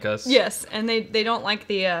earbuds thank us. Yes, and they don't like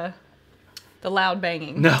the loud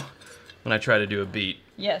banging. No. When I try to do a beat.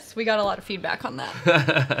 Yes, we got a lot of feedback on that.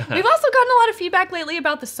 We've also gotten a lot of feedback lately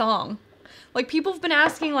about the song. Like, people have been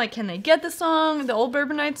asking, like, can they get the song, the old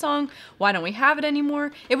Bourbon Night song? Why don't we have it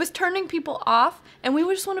anymore? It was turning people off, and we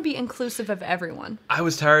just want to be inclusive of everyone. I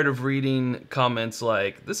was tired of reading comments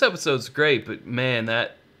like, this episode's great, but man,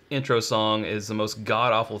 that intro song is the most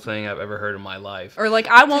god-awful thing I've ever heard in my life. Or, like,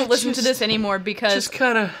 I won't listen to this anymore because... Just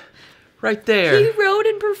kind of Right there. He wrote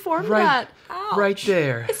and performed that. Ouch. Right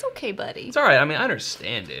there. It's okay, buddy. It's all right. I mean, I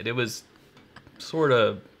understand it. It was sort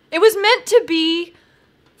of... It was meant to be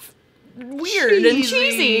weird and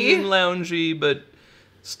cheesy. And loungy, but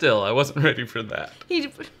still, I wasn't ready for that.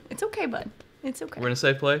 It's okay, bud. It's okay. We're in a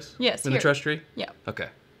safe place? Yes. In the trust tree? Yeah. Okay.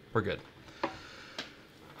 We're good.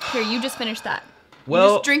 Here, you just finished that. Well,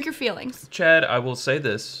 you just drink your feelings. Chad, I will say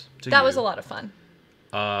this to you. That was a lot of fun.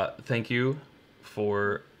 Thank you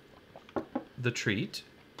for the treat.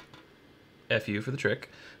 F you for the trick.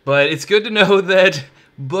 But it's good to know that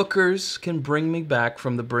Booker's can bring me back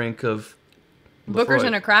from the brink of Booker's Laphroaig.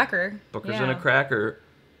 and a cracker. Booker's and a cracker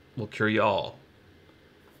will cure you all.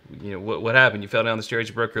 You know, what happened? You fell down the stairs,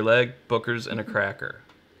 you broke your leg. Booker's and a cracker.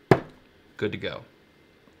 Good to go.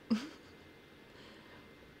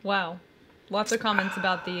 Wow. Lots of comments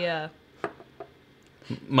about the...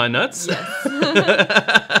 My nuts? Yes.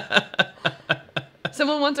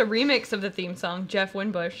 Someone wants a remix of the theme song. Jeff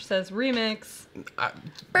Winbush says remix.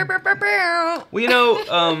 Well,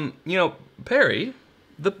 Perry,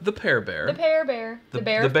 the pear bear. The pear bear. The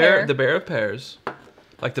bear of bear. pear. The bear of pears.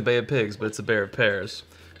 Like the Bay of Pigs, but it's a bear of pears.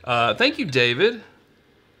 Thank you, David.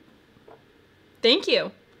 Thank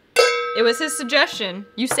you. It was his suggestion.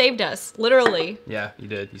 You saved us, literally. Yeah, you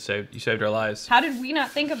did. You saved our lives. How did we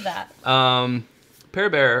not think of that? Pear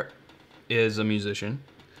Bear is a musician,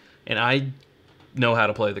 and I know how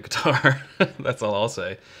to play the guitar. That's all I'll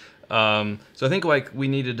say. So I think we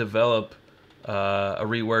need to develop a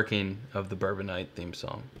reworking of the Bourbon Night theme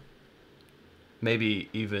song. Maybe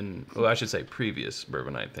even, I should say previous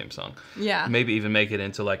Bourbon Night theme song. Yeah. Maybe even make it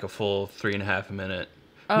into like a full 3.5 minute.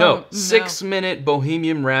 Oh, no, 6 minute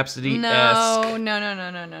Bohemian Rhapsody-esque.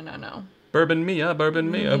 No. Bourbon Mia, Bourbon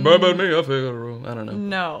Mia, Bourbon Mia, Figaro. I don't know.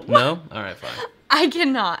 No. No? All right, fine. I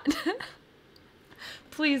cannot.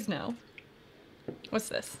 Please no. What's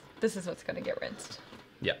this? This is what's going to get rinsed.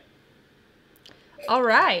 Yeah. All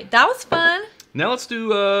right. That was fun. Now let's do...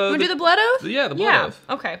 Want to do the blood oath? Yeah, the blood oath.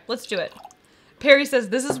 Okay, let's do it. Perry says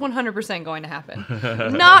this is 100% going to happen.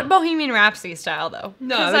 Not Bohemian Rhapsody style, though.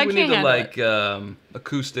 No, I think we need to, like,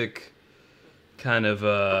 acoustic kind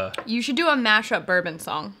of... You should do a mashup bourbon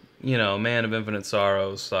song. You know, Man of Infinite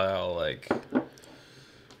Sorrow style, like...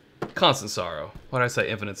 Constant Sorrow. Why did I say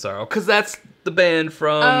Infinite Sorrow? Because that's the band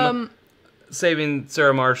from... Saving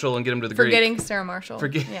Sarah Marshall and Get Him to the Forgetting Greek. Sarah Marshall.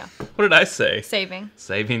 Yeah. What did I say? Saving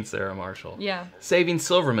Sarah Marshall. Yeah. Saving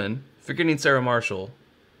Silverman. Forgetting Sarah Marshall.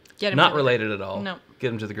 Get him Not related at all. No.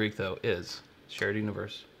 Get Him to the Greek, though, is shared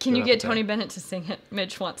universe. Can you get Tony Bennett to sing it?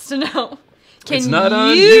 Mitch wants to know. It's not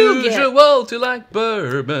unusual to like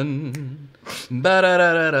bourbon.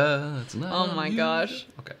 Ba-da-da-da-da. It's not Oh my gosh.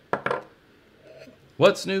 Okay.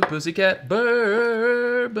 What's new, pussycat?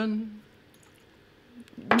 Bourbon.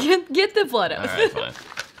 Get the blood oath. All right, fine.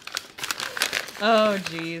 Oh,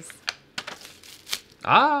 jeez.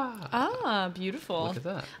 Ah, beautiful. look at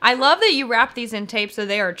that. I love that you wrap these in tape so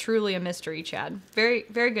they are truly a mystery, Chad. Very,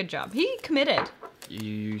 very good job. He committed.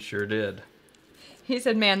 You sure did. He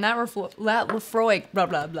said, man, that Laphroaig, blah,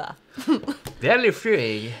 blah, blah. That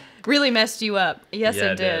Laphroaig really messed you up. Yes,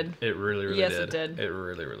 yeah, it did. It really, really Yes, did. it did. It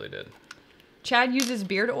really, really did. Chad uses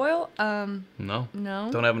beard oil? No. No.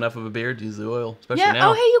 Don't have enough of a beard to use the oil, especially Yeah,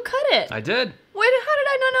 now. oh, hey, you cut it. I did. Wait, how did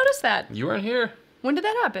I not notice that? You weren't here. When did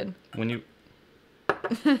that happen? When you...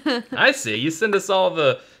 I see. You send us all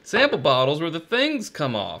the sample bottles where the things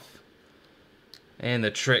come off. And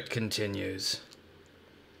the trick continues.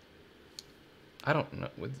 I don't know.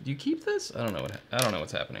 Do you keep this? I don't know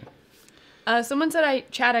what's happening. Someone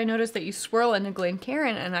said, Chad, I noticed that you swirl into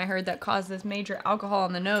Glencairn, and I heard that causes major alcohol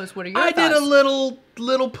on the nose. What are your thoughts? I did a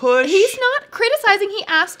little push. He's not criticizing. He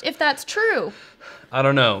asked if that's true. I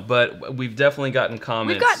don't know, but we've definitely gotten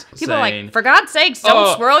comments We've got people saying, like, for God's sakes,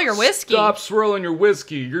 don't swirl your whiskey. Stop swirling your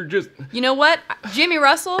whiskey. You're just... You know what? Jimmy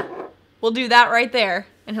Russell will do that right there.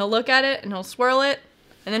 And he'll look at it, and he'll swirl it,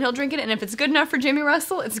 and then he'll drink it. And if it's good enough for Jimmy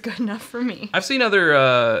Russell, it's good enough for me. I've seen other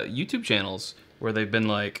YouTube channels where they've been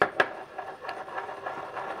like...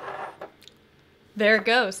 There it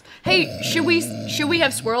goes. Hey, should we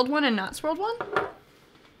have swirled one and not swirled one?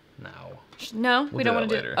 No. No, we don't want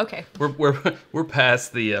to do later. it. Okay. We're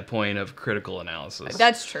past the point of critical analysis.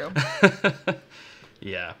 That's true.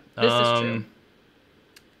 Yeah. This is true.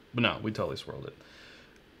 But no, we totally swirled it.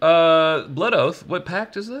 Blood Oath. What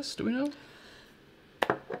pact is this? Do we know?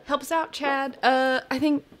 Help us out, Chad. I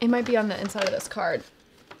think it might be on the inside of this card.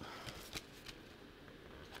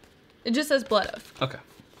 It just says Blood Oath. Okay.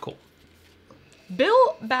 Cool.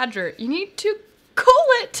 Bill Badger, you need to cool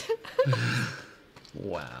it.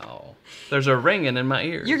 Wow. There's a ringing in my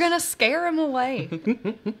ears. You're gonna scare him away.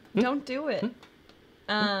 Don't do it.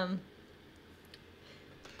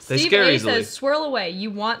 Steve scare A easily. says, swirl away.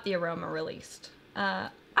 You want the aroma released. I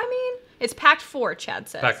mean, it's packed 4, Chad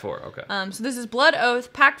says. Pack 4, okay. So this is Blood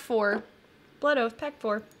Oath, packed 4. Blood Oath, packed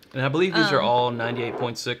 4. And I believe these are all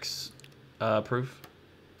 98.6 proof.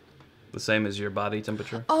 The same as your body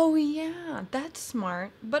temperature. Oh, yeah. That's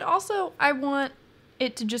smart. But also, I want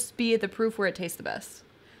it to just be at the proof where it tastes the best.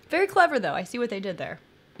 Very clever, though. I see what they did there.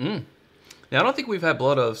 Now, I don't think we've had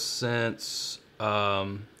Blood Oath since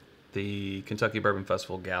the Kentucky Bourbon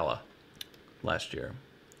Festival Gala last year.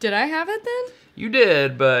 Did I have it then? You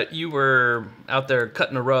did, but you were out there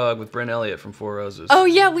cutting a rug with Brent Elliott from Four Roses. Oh,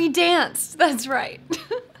 yeah, we danced. That's right.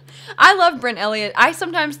 I love Brent Elliott. I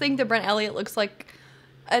sometimes think that Brent Elliott looks like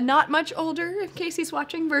a not much older, in case he's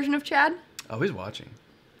watching, version of Chad. Oh, he's watching.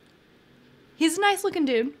 He's a nice-looking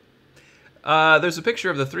dude. There's a picture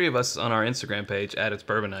of the 3 of us on our Instagram page at It's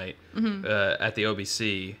Bourbon Night at the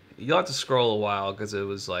OBC. You'll have to scroll a while because it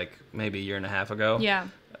was like maybe a year and a half ago. Yeah.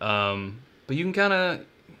 But you can kind of...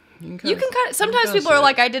 Sometimes people are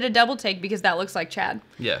like, I did a double take because that looks like Chad.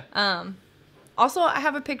 Yeah. Also, I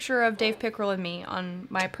have a picture of Dave Pickerel and me on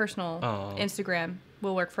my personal Oh. Instagram.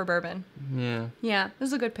 Will work for bourbon. Yeah. Yeah, this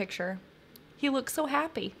is a good picture. He looks so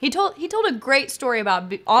happy. He told a great story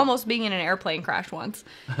about almost being in an airplane crash once.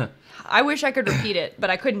 I wish I could repeat it, but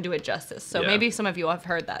I couldn't do it justice. So Yeah. maybe some of you have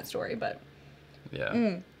heard that story, but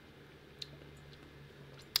Yeah.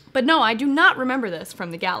 But no, I do not remember this from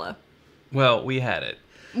the gala. Well, we had it.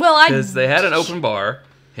 Well, Because they had an open bar,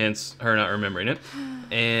 hence her not remembering it.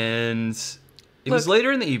 And it was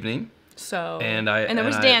later in the evening. So And there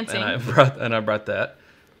was dancing. And I brought that.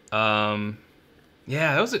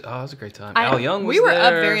 Yeah, it was a great time. Al Young was We were there.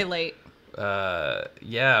 up very late.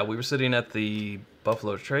 Yeah, we were sitting at the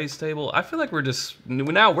Buffalo Trace table. I feel like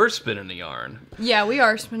now we're spinning the yarn. Yeah, we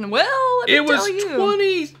are spinning. Well, let me It was tell you.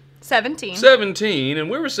 2017, 17. and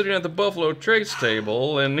we were sitting at the Buffalo Trace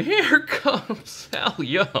table, and here comes Al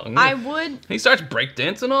Young. He starts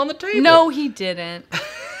breakdancing on the table. No, he didn't.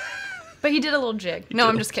 But he did a little jig. No,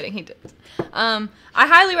 I'm just kidding. He did. I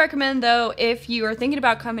highly recommend, though, if you are thinking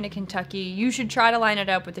about coming to Kentucky, you should try to line it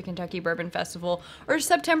up with the Kentucky Bourbon Festival or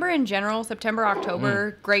September in general. September,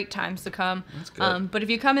 October, great times to come. That's good. But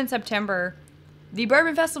if you come in September, the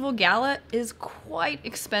Bourbon Festival Gala is quite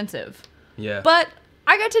expensive. Yeah. But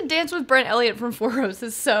I got to dance with Brent Elliott from Four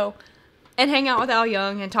Roses, and hang out with Al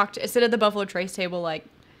Young and sit at the Buffalo Trace table. Like,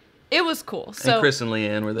 it was cool. So, and Chris and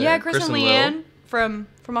Leanne were there. yeah, Chris and Will. Leanne from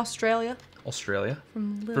Australia.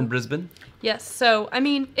 From Brisbane. Yes. So, I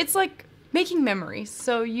mean, it's like making memories.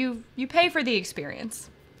 So you pay for the experience.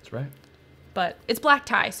 That's right. But it's black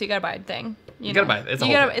tie, so you gotta buy a thing. You gotta buy it. It's a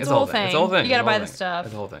It's a whole thing. It's a whole thing. You gotta buy the stuff.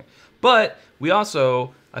 It's a whole thing. But we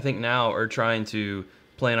also, I think now, are trying to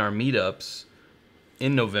plan our meetups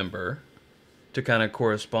in November to kind of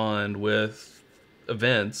correspond with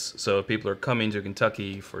events. So if people are coming to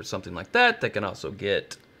Kentucky for something like that, they can also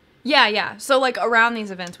get... Yeah. So, like, around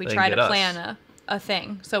these events, we They try can to get plan a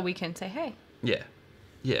thing so we can say, hey.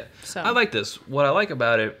 Yeah. So. I like this. What I like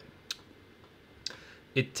about it,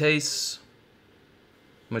 it tastes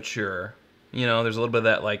mature. You know, there's a little bit of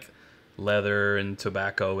that, like, leather and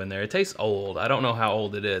tobacco in there. It tastes old. I don't know how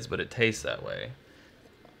old it is, but it tastes that way.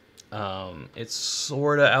 It's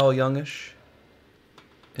sort of Al Youngish.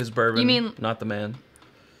 His bourbon. You mean... Not the man.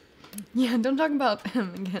 Yeah, don't talk about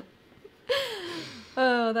him again.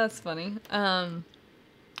 Oh, that's funny.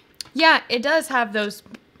 Yeah, it does have those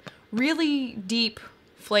really deep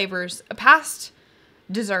flavors past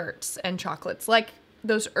desserts and chocolates, like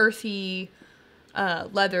those earthy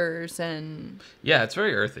leathers and... Yeah, it's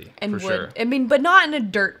very earthy, and for wood. sure. I mean, but not in a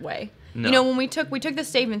dirt way. No. You know, when we took the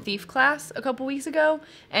Stave and Thief class a couple weeks ago,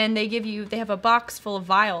 and they have a box full of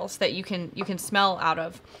vials that you can smell out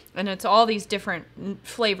of, and it's all these different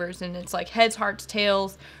flavors, and it's like heads, hearts,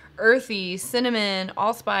 tails, earthy, cinnamon,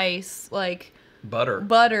 allspice, like Butter.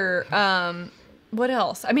 What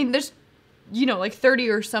else? I mean, there's like 30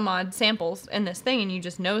 or some odd samples in this thing, and you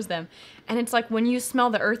just nose them, and it's like when you smell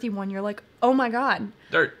the earthy one, you're like, oh my god,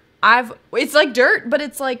 Dirt. it's like dirt, but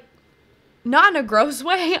it's like not in a gross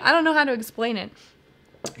way. I don't know how to explain it.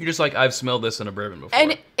 You're just like, I've smelled this in a bourbon before.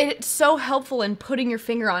 And it's so helpful in putting your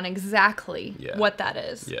finger on exactly what that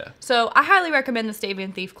is. Yeah. So I highly recommend the Stave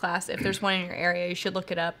and Thief class. If there's one in your area, you should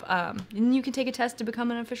look it up. And you can take a test to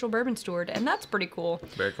become an official bourbon steward, and that's pretty cool.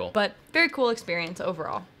 Very cool. But very cool experience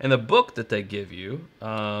overall. And the book that they give you,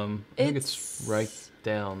 I think it's right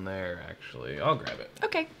down there, actually. I'll grab it.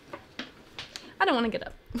 Okay. I don't want to get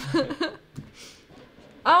up.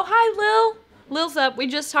 Oh, hi, Lil. Lil's up. We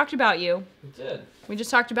just talked about you. We did. We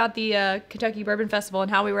just talked about the Kentucky Bourbon Festival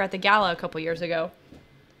and how we were at the gala a couple years ago.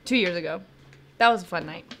 2 years ago. That was a fun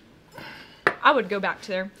night. I would go back to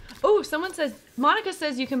there. Oh, Monica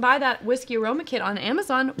says you can buy that whiskey aroma kit on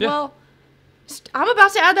Amazon. Yeah. Well, I'm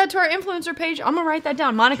about to add that to our influencer page. I'm going to write that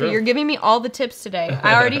down. Monica, Sure. You're giving me all the tips today.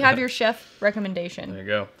 I already have your chef recommendation. There you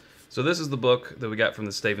go. So this is the book that we got from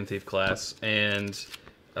the Stave and Thief class, and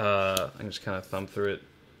I can just kind of thumb through it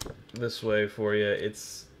this way for you.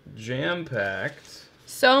 It's jam-packed.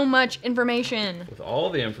 So much information. With all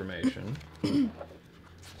the information.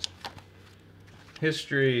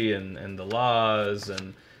 History and the laws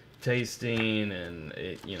and tasting and,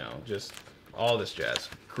 just all this jazz.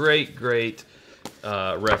 Great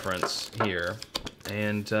reference here.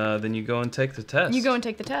 And then you go and take the test. You go and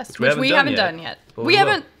take the test, which we haven't done yet. We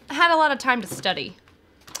haven't had a lot of time to study.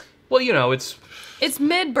 Well, it's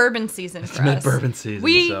mid-bourbon season for us. Mid-bourbon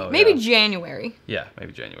season, maybe January. Yeah,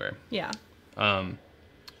 maybe January. Yeah.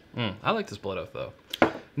 I like this Blood Oath, though.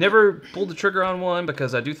 Never pulled the trigger on one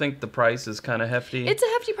because I do think the price is kind of hefty. It's a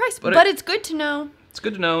hefty price, but it's good to know. It's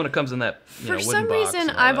good to know, and it comes in that For wooden some box reason,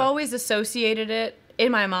 and all I've that. always associated it in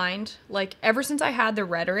my mind, like ever since I had the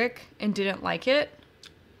Rhetoric and didn't like it,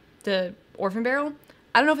 the Orphan Barrel.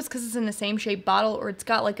 I don't know if it's because it's in the same shape bottle or it's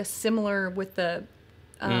got like a similar with the,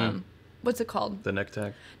 what's it called? The neck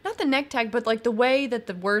tag? Not the neck tag, but like the way that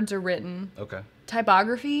the words are written. Okay.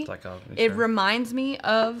 Typography. It sure. reminds me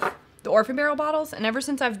of the Orphan Barrel bottles, and ever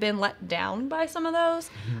since I've been let down by some of those,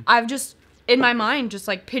 I've just, in my mind, just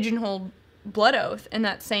like pigeonholed Blood Oath in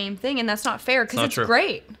that same thing, and that's not fair because it's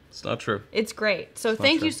great. It's not true. It's great. So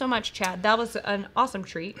thank you so much, Chad. That was an awesome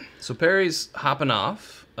treat. So Perry's hopping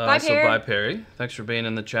off. Bye, Perry. So bye, Perry. Thanks for being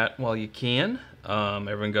in the chat while you can.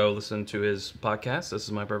 Everyone go listen to his podcast. This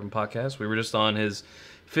is My Bourbon Podcast. We were just on his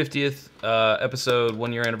 50th episode,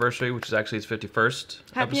 1 year anniversary, which is actually his 51st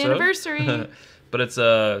Happy episode. anniversary. But it's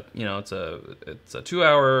a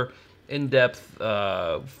 2-hour in-depth,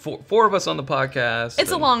 four of us on the podcast.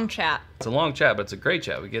 It's a long chat. It's a long chat, but it's a great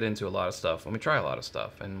chat. We get into a lot of stuff, and we try a lot of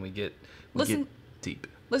stuff, and we get deep.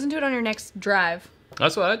 Listen to it on your next drive.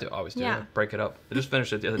 That's what I do. Always do. Yeah. I break it up. I just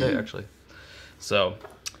finished it the other day, actually. So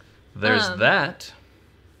there's that.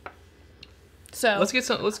 So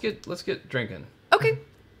let's get drinking. Okay.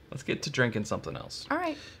 Let's get to drinking something else. All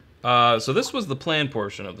right. So this was the planned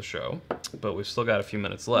portion of the show, but we've still got a few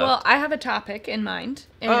minutes left. Well, I have a topic in mind.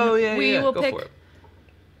 And we will pick, go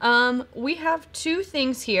for it. We have 2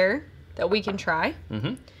 things here that we can try.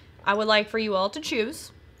 Mm-hmm. I would like for you all to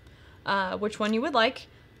choose which one you would like.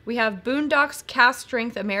 We have Boondocks Cask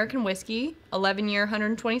Strength American Whiskey, 11-year,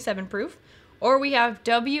 127 proof. Or we have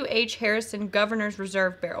W.H. Harrison Governor's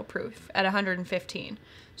Reserve Barrel Proof at 115.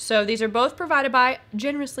 So these are both provided by,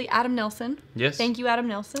 generously, Adam Nelson. Yes. Thank you, Adam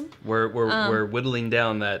Nelson. We're whittling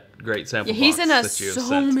down that great sample box. He sent us that you have so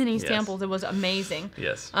sent. many Yes. samples. It was amazing.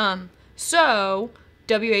 Yes. So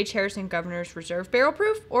W.H. Harrison Governor's Reserve Barrel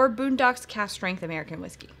Proof or Boondocks Cask Strength American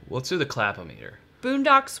Whiskey. Let's do the clap-o-meter.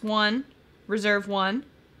 Boondocks 1, Reserve 1.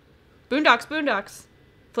 Boondocks.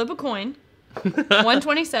 Flip a coin.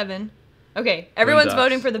 127. Okay, everyone's Boondocks.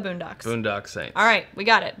 voting for the Boondocks. Boondock Saints. All right, we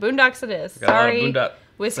got it. Boondocks it is. Got a lot of Sorry, Boondock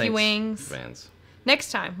Whiskey Saints Wings. fans.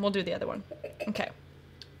 Next time, we'll do the other one. Okay.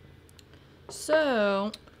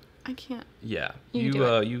 So, I can't. Yeah, You can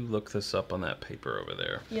do it. you look this up on that paper over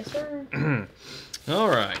there. Yes, sir. All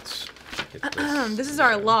right. Get this. This is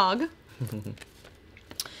our log.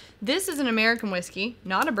 This is an American whiskey,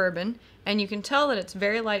 not a bourbon, and you can tell that it's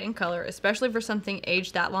very light in color, especially for something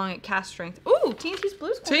aged that long at cask strength. Ooh, TNT's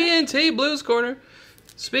Blues Corner. TNT Blues Corner.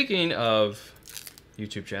 Speaking of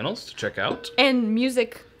YouTube channels to check out. And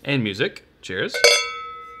music. And music. Cheers.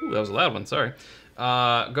 Ooh, that was a loud one. Sorry.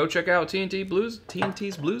 Go check out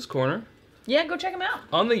TNT's Blues Corner Yeah, go check them out.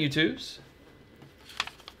 on the YouTubes.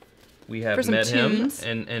 We have For some met tunes.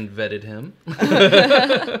 him and vetted him.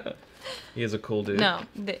 He is a cool dude. No,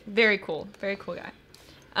 very cool. Very cool guy.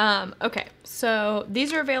 Okay, so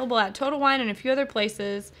these are available at Total Wine and a few other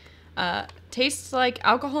places. Tastes like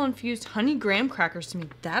alcohol-infused honey graham crackers to me.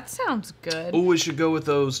 That sounds good. Oh, we should go with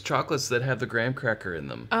those chocolates that have the graham cracker in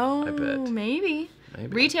them. Oh, I bet. maybe.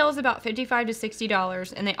 Retail is about $55 to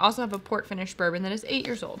 $60, and they also have a port finish bourbon that is 8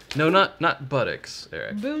 years old. No, not buttocks,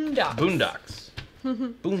 Eric. Boondocks. Boondocks.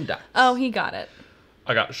 Boondocks. Oh, he got it.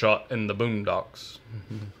 I got shot in the boondocks.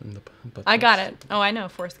 I got it. Oh, I know,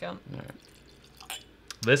 Forrest Gump. All right.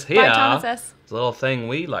 This here Bye, Thomas S. is a little thing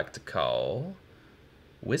we like to call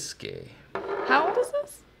whiskey. How old is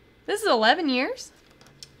this? This is 11 years?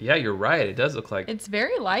 Yeah, you're right. It does look like It's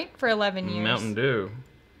very light for 11 years. Mountain Dew.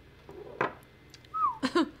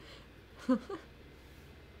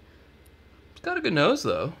 It's got a good nose,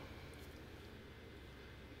 though.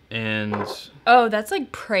 And Oh, that's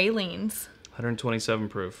like pralines. 127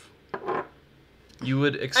 proof. You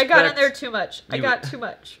would expect... I got in there too much. I got too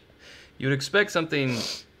much. You would expect something.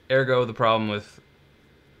 Ergo, the problem with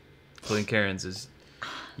Glencairns is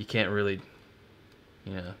you can't really,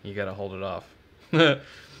 you got to hold it off. You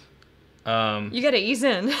got to ease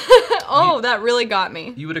in. That really got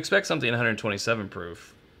me. You would expect something 127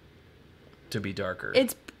 proof to be darker.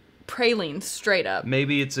 It's praline, straight up.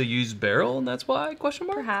 Maybe it's a used barrel, and that's why? Question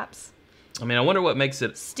mark. Perhaps. I mean, I wonder what makes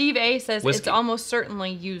it. Steve A says whiskey. It's almost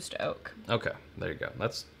certainly used oak. Okay, there you go.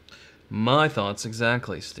 That's my thoughts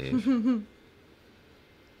exactly, Steve.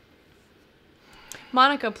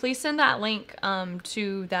 Monica, please send that link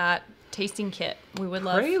to that tasting kit. We would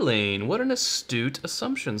love. Praline. What an astute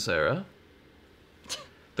assumption, Sarah.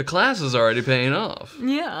 The class is already paying off.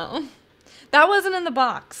 Yeah. That wasn't in the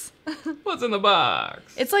box. What's in the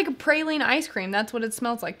box? It's like a praline ice cream. That's what it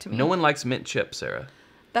smells like to me. No one likes mint chip, Sarah.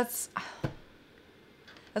 That's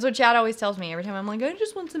what Chad always tells me every time I'm like, I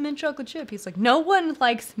just want some mint chocolate chip. He's like, no one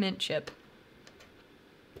likes mint chip.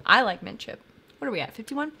 I like mint chip. What are we at,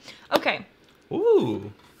 51? Okay.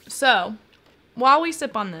 Ooh. So, while we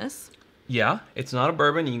sip on this. Yeah, it's not a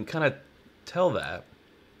bourbon. You can kind of tell that.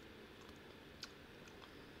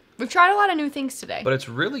 We've tried a lot of new things today. But it's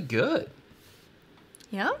really good.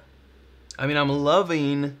 Yeah? I mean, I'm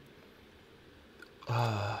loving...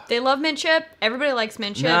 They love mint chip. Everybody likes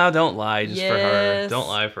mint chip. No, don't lie just for her. Yes. Don't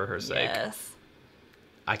lie for her sake. Yes.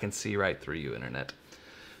 I can see right through you, internet.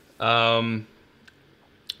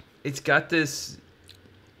 It's got this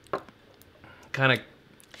kind of...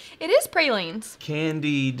 It is pralines.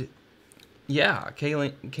 Candied... Yeah,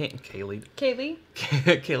 Kaylee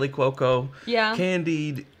Cuoco. Yeah.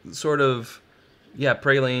 Candied sort of,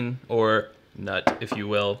 praline or nut, if you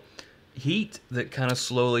will. Heat that kind of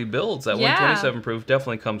slowly builds. That 127 proof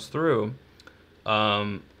definitely comes through.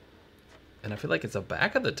 And I feel like it's a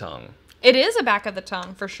back of the tongue. It is a back of the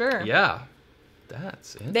tongue, for sure. Yeah.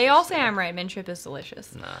 That's interesting. They all say I'm right. Mint chip is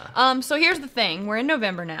delicious. Nah. So here's the thing. We're in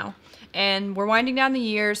November now, and we're winding down the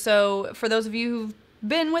year. So for those of you who've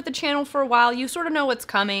been with the channel for a while, you sort of know what's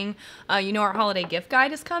coming. You know our holiday gift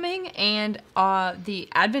guide is coming, and the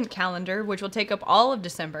advent calendar, which will take up all of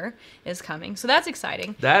December, is coming. So that's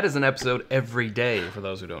exciting. That is an episode every day, for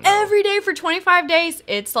those who don't know. Every day for 25 days.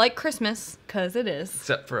 It's like Christmas, because it is.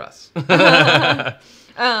 Except for us. Who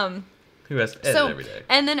has to edit every day.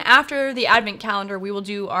 And then after the advent calendar, we will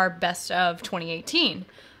do our best of 2018.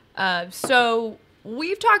 So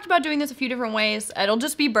we've talked about doing this a few different ways. It'll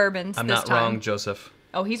just be bourbons I'm this not time. wrong, Joseph.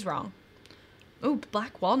 Oh, he's wrong. Ooh,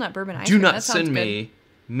 black walnut bourbon ice Do cream. not That sounds send good. me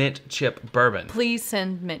mint chip bourbon. Please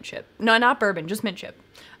send mint chip. No, not bourbon, just mint chip.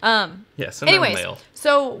 Yeah, send that in the mail.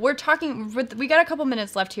 So we got a couple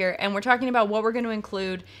minutes left here, and we're talking about what we're going to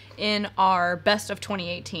include in our best of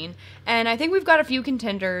 2018. And I think we've got a few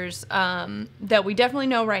contenders that we definitely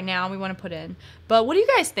know right now we want to put in. But what do you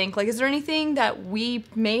guys think? Like, is there anything that we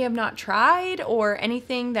may have not tried, or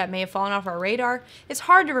anything that may have fallen off our radar? It's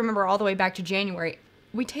hard to remember all the way back to January.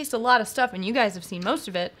 We taste a lot of stuff, and you guys have seen most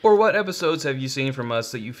of it. Or what episodes have you seen from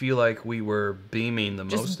us that you feel like we were beaming the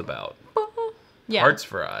most about? Yeah. Hearts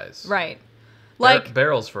for eyes. Right. Like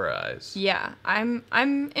barrels for eyes. Yeah, I'm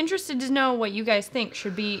interested to know what you guys think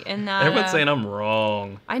should be in that. Everyone's saying I'm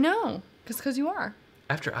wrong. I know, because you are.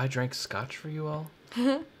 After I drank scotch for you all.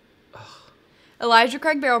 Elijah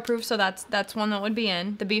Craig barrel proof, so that's one that would be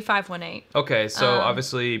in the B518. Okay, so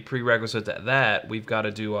obviously prerequisite to that, we've got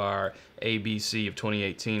to do our ABC of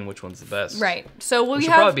 2018. Which one's the best? Right. So we should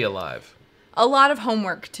have probably be alive. A lot of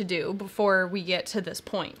homework to do before we get to this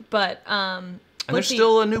point, but and there's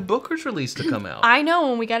still a new Booker's release to come out. I know,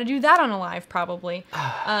 and we got to do that on Alive probably.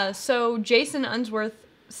 So Jason Unsworth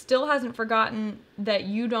still hasn't forgotten that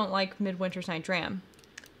you don't like Midwinter's Night Dram.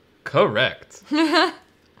 Correct.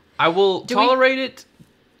 I will tolerate it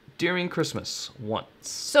during Christmas once.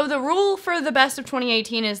 So the rule for the best of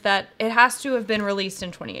 2018 is that it has to have been released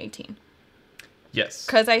in 2018. Yes.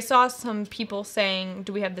 Because I saw some people saying,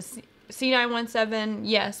 do we have the C917?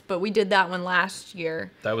 Yes, but we did that one last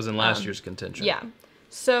year. That was in last year's contention. Yeah.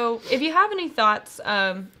 So if you have any thoughts,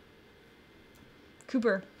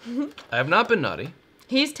 Cooper. I have not been naughty.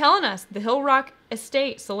 He's telling us the Hill Rock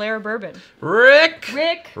Estate Solera Bourbon. Rick.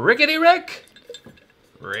 Rickety Rick.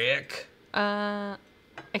 Rick.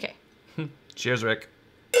 Okay. Cheers, Rick.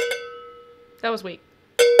 That was weak.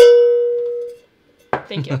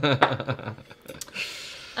 Thank you.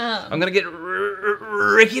 I'm gonna get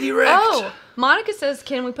rickety wrecked. Oh, Monica says,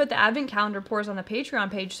 can we put the advent calendar pours on the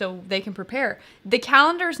Patreon page so they can prepare? The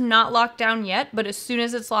calendar's not locked down yet, but as soon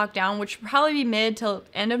as it's locked down, which will probably be mid till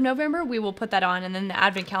end of November, we will put that on, and then the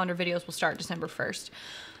advent calendar videos will start December 1st.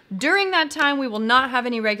 During that time, we will not have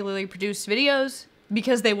any regularly produced videos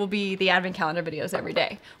because they will be the advent calendar videos every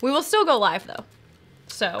day. We will still go live, though.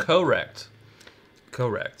 So Correct.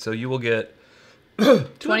 So you will get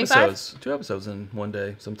 25? two episodes in one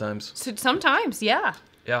day sometimes. So sometimes, yeah.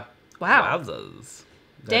 Yeah. Wow. Wowzers.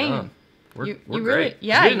 Dang. On. We're You great. really- 'Cause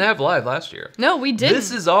yeah, we didn't have live last year. No, we didn't.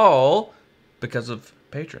 This is all because of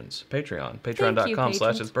patrons. Patreon. Thank you,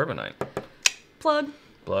 Patreon.com/It's Bourbon Night. Plug.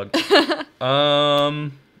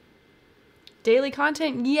 Daily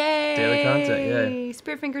content, yay! Daily content, yay.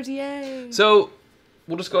 Spirit fingers, yay! So,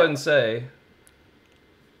 we'll just go ahead and say,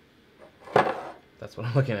 that's what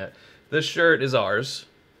I'm looking at. This shirt is ours,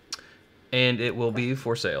 and it will be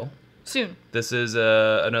for sale. Soon. This is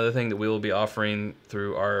another thing that we will be offering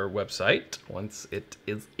through our website once it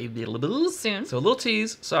is available. Soon. So a little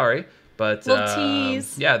tease, sorry. But, little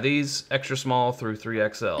tease. Yeah, these extra small through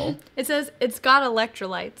 3XL. It says, it's got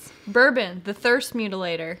electrolytes. Bourbon, the thirst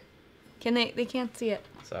mutilator. They can't see it.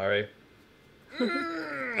 Sorry.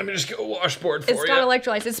 Let me just go washboard for you. It's got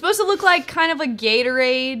electrolytes. It's supposed to look like kind of a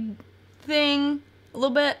Gatorade thing. A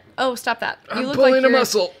little bit. Oh, stop that. I'm pulling a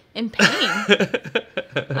muscle. In pain.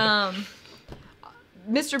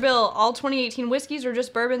 Mr. Bill, all 2018 whiskeys or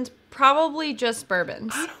just bourbons? Probably just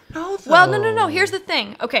bourbons. I don't know, though. Well, no. Here's the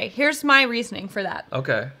thing. Okay, here's my reasoning for that.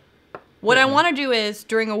 Okay. What I want to do is,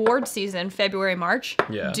 during award season, February, March,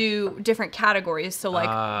 Yeah. do different categories. So, like,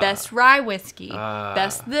 best rye whiskey,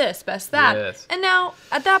 best this, best that. Yes. And now,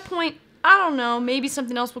 at that point, I don't know, maybe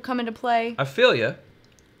something else will come into play. I feel you.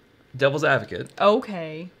 Devil's advocate.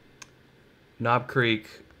 Okay. Knob Creek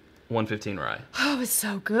 115 rye. Oh, it's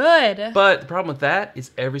so good. But the problem with that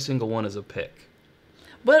is every single one is a pick.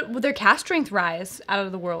 But their Cask Strength rye is out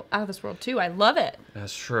of this world, too. I love it.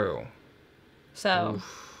 That's true. So,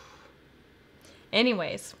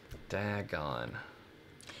 anyways. Daggone.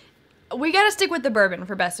 We got to stick with the bourbon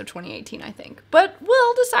for best of 2018, I think. But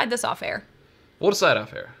we'll decide this off air. We'll decide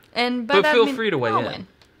off air. And by But that, feel I mean, free to weigh I'll in. win.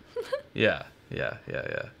 Yeah.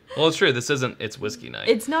 Well, it's true. This isn't It's Whiskey Night.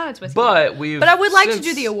 It's not. It's whiskey. But I would like to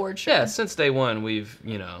do the award show. Yeah, since day one, we've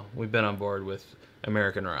been on board with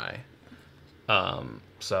American rye.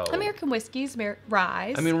 So American whiskeys,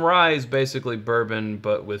 rye. I mean, rye is basically bourbon,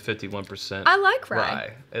 but with 51%. I like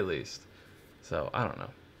rye. At least. So I don't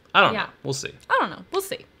know. know. We'll see. I don't know. We'll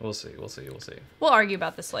see. We'll see. We'll argue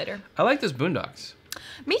about this later. I like this Boondocks.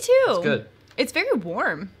 Me too. It's good. It's very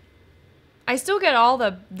warm. I still get all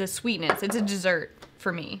the sweetness. It's a dessert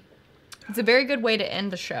for me. It's a very good way to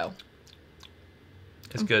end the show.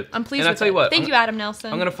 It's good. I'm pleased and with I'll tell you what. Thank you, Adam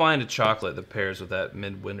Nelson. I'm going to find a chocolate that pairs with that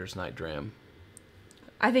Midwinter's Night Dram.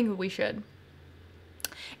 I think we should.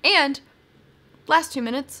 And last 2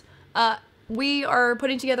 minutes, we are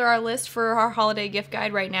putting together our list for our holiday gift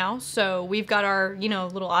guide right now. So we've got our,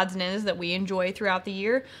 little odds and ends that we enjoy throughout the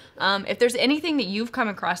year. If there's anything that you've come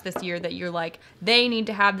across this year that you're like, they need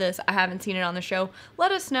to have this, I haven't seen it on the show,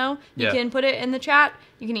 let us know. You can put it in the chat.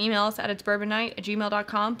 You can email us at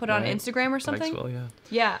itsbourbonnight@gmail.com. Put it on Instagram or something. Well, yeah.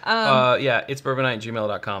 Yeah. It's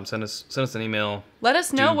bourbonnight@gmail.com. Send us an email. Let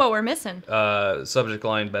us know what we're missing. Subject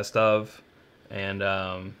line best of. And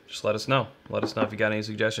just let us know. Let us know if you got any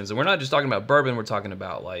suggestions. And we're not just talking about bourbon. We're talking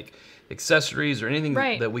about like accessories or anything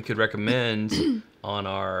that we could recommend on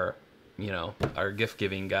our, our gift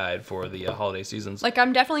giving guide for the holiday seasons. Like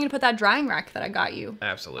I'm definitely gonna put that drying rack that I got you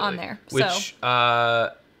on there. Which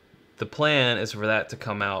the plan is for that to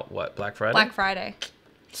come out Black Friday. Black Friday.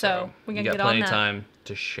 So we can get on that. You got plenty of time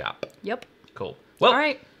to shop. Yep. Cool. Well, all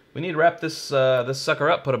right. We need to wrap this sucker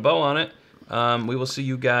up. Put a bow on it. We will see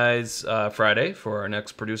you guys Friday for our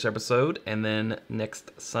next produce episode, and then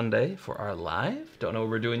next Sunday for our live. Don't know what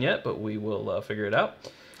we're doing yet, but we will figure it out.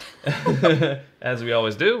 As we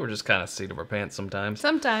always do, we're just kind of seat of our pants sometimes.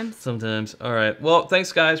 Sometimes. All right. Well,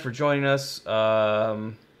 thanks, guys, for joining us.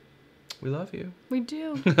 We love you. We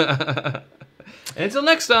do. And until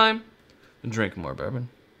next time, drink more bourbon.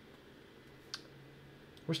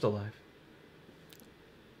 We're still live.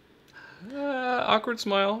 Awkward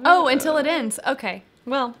smile. Oh, until it ends. Okay.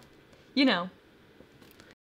 Well,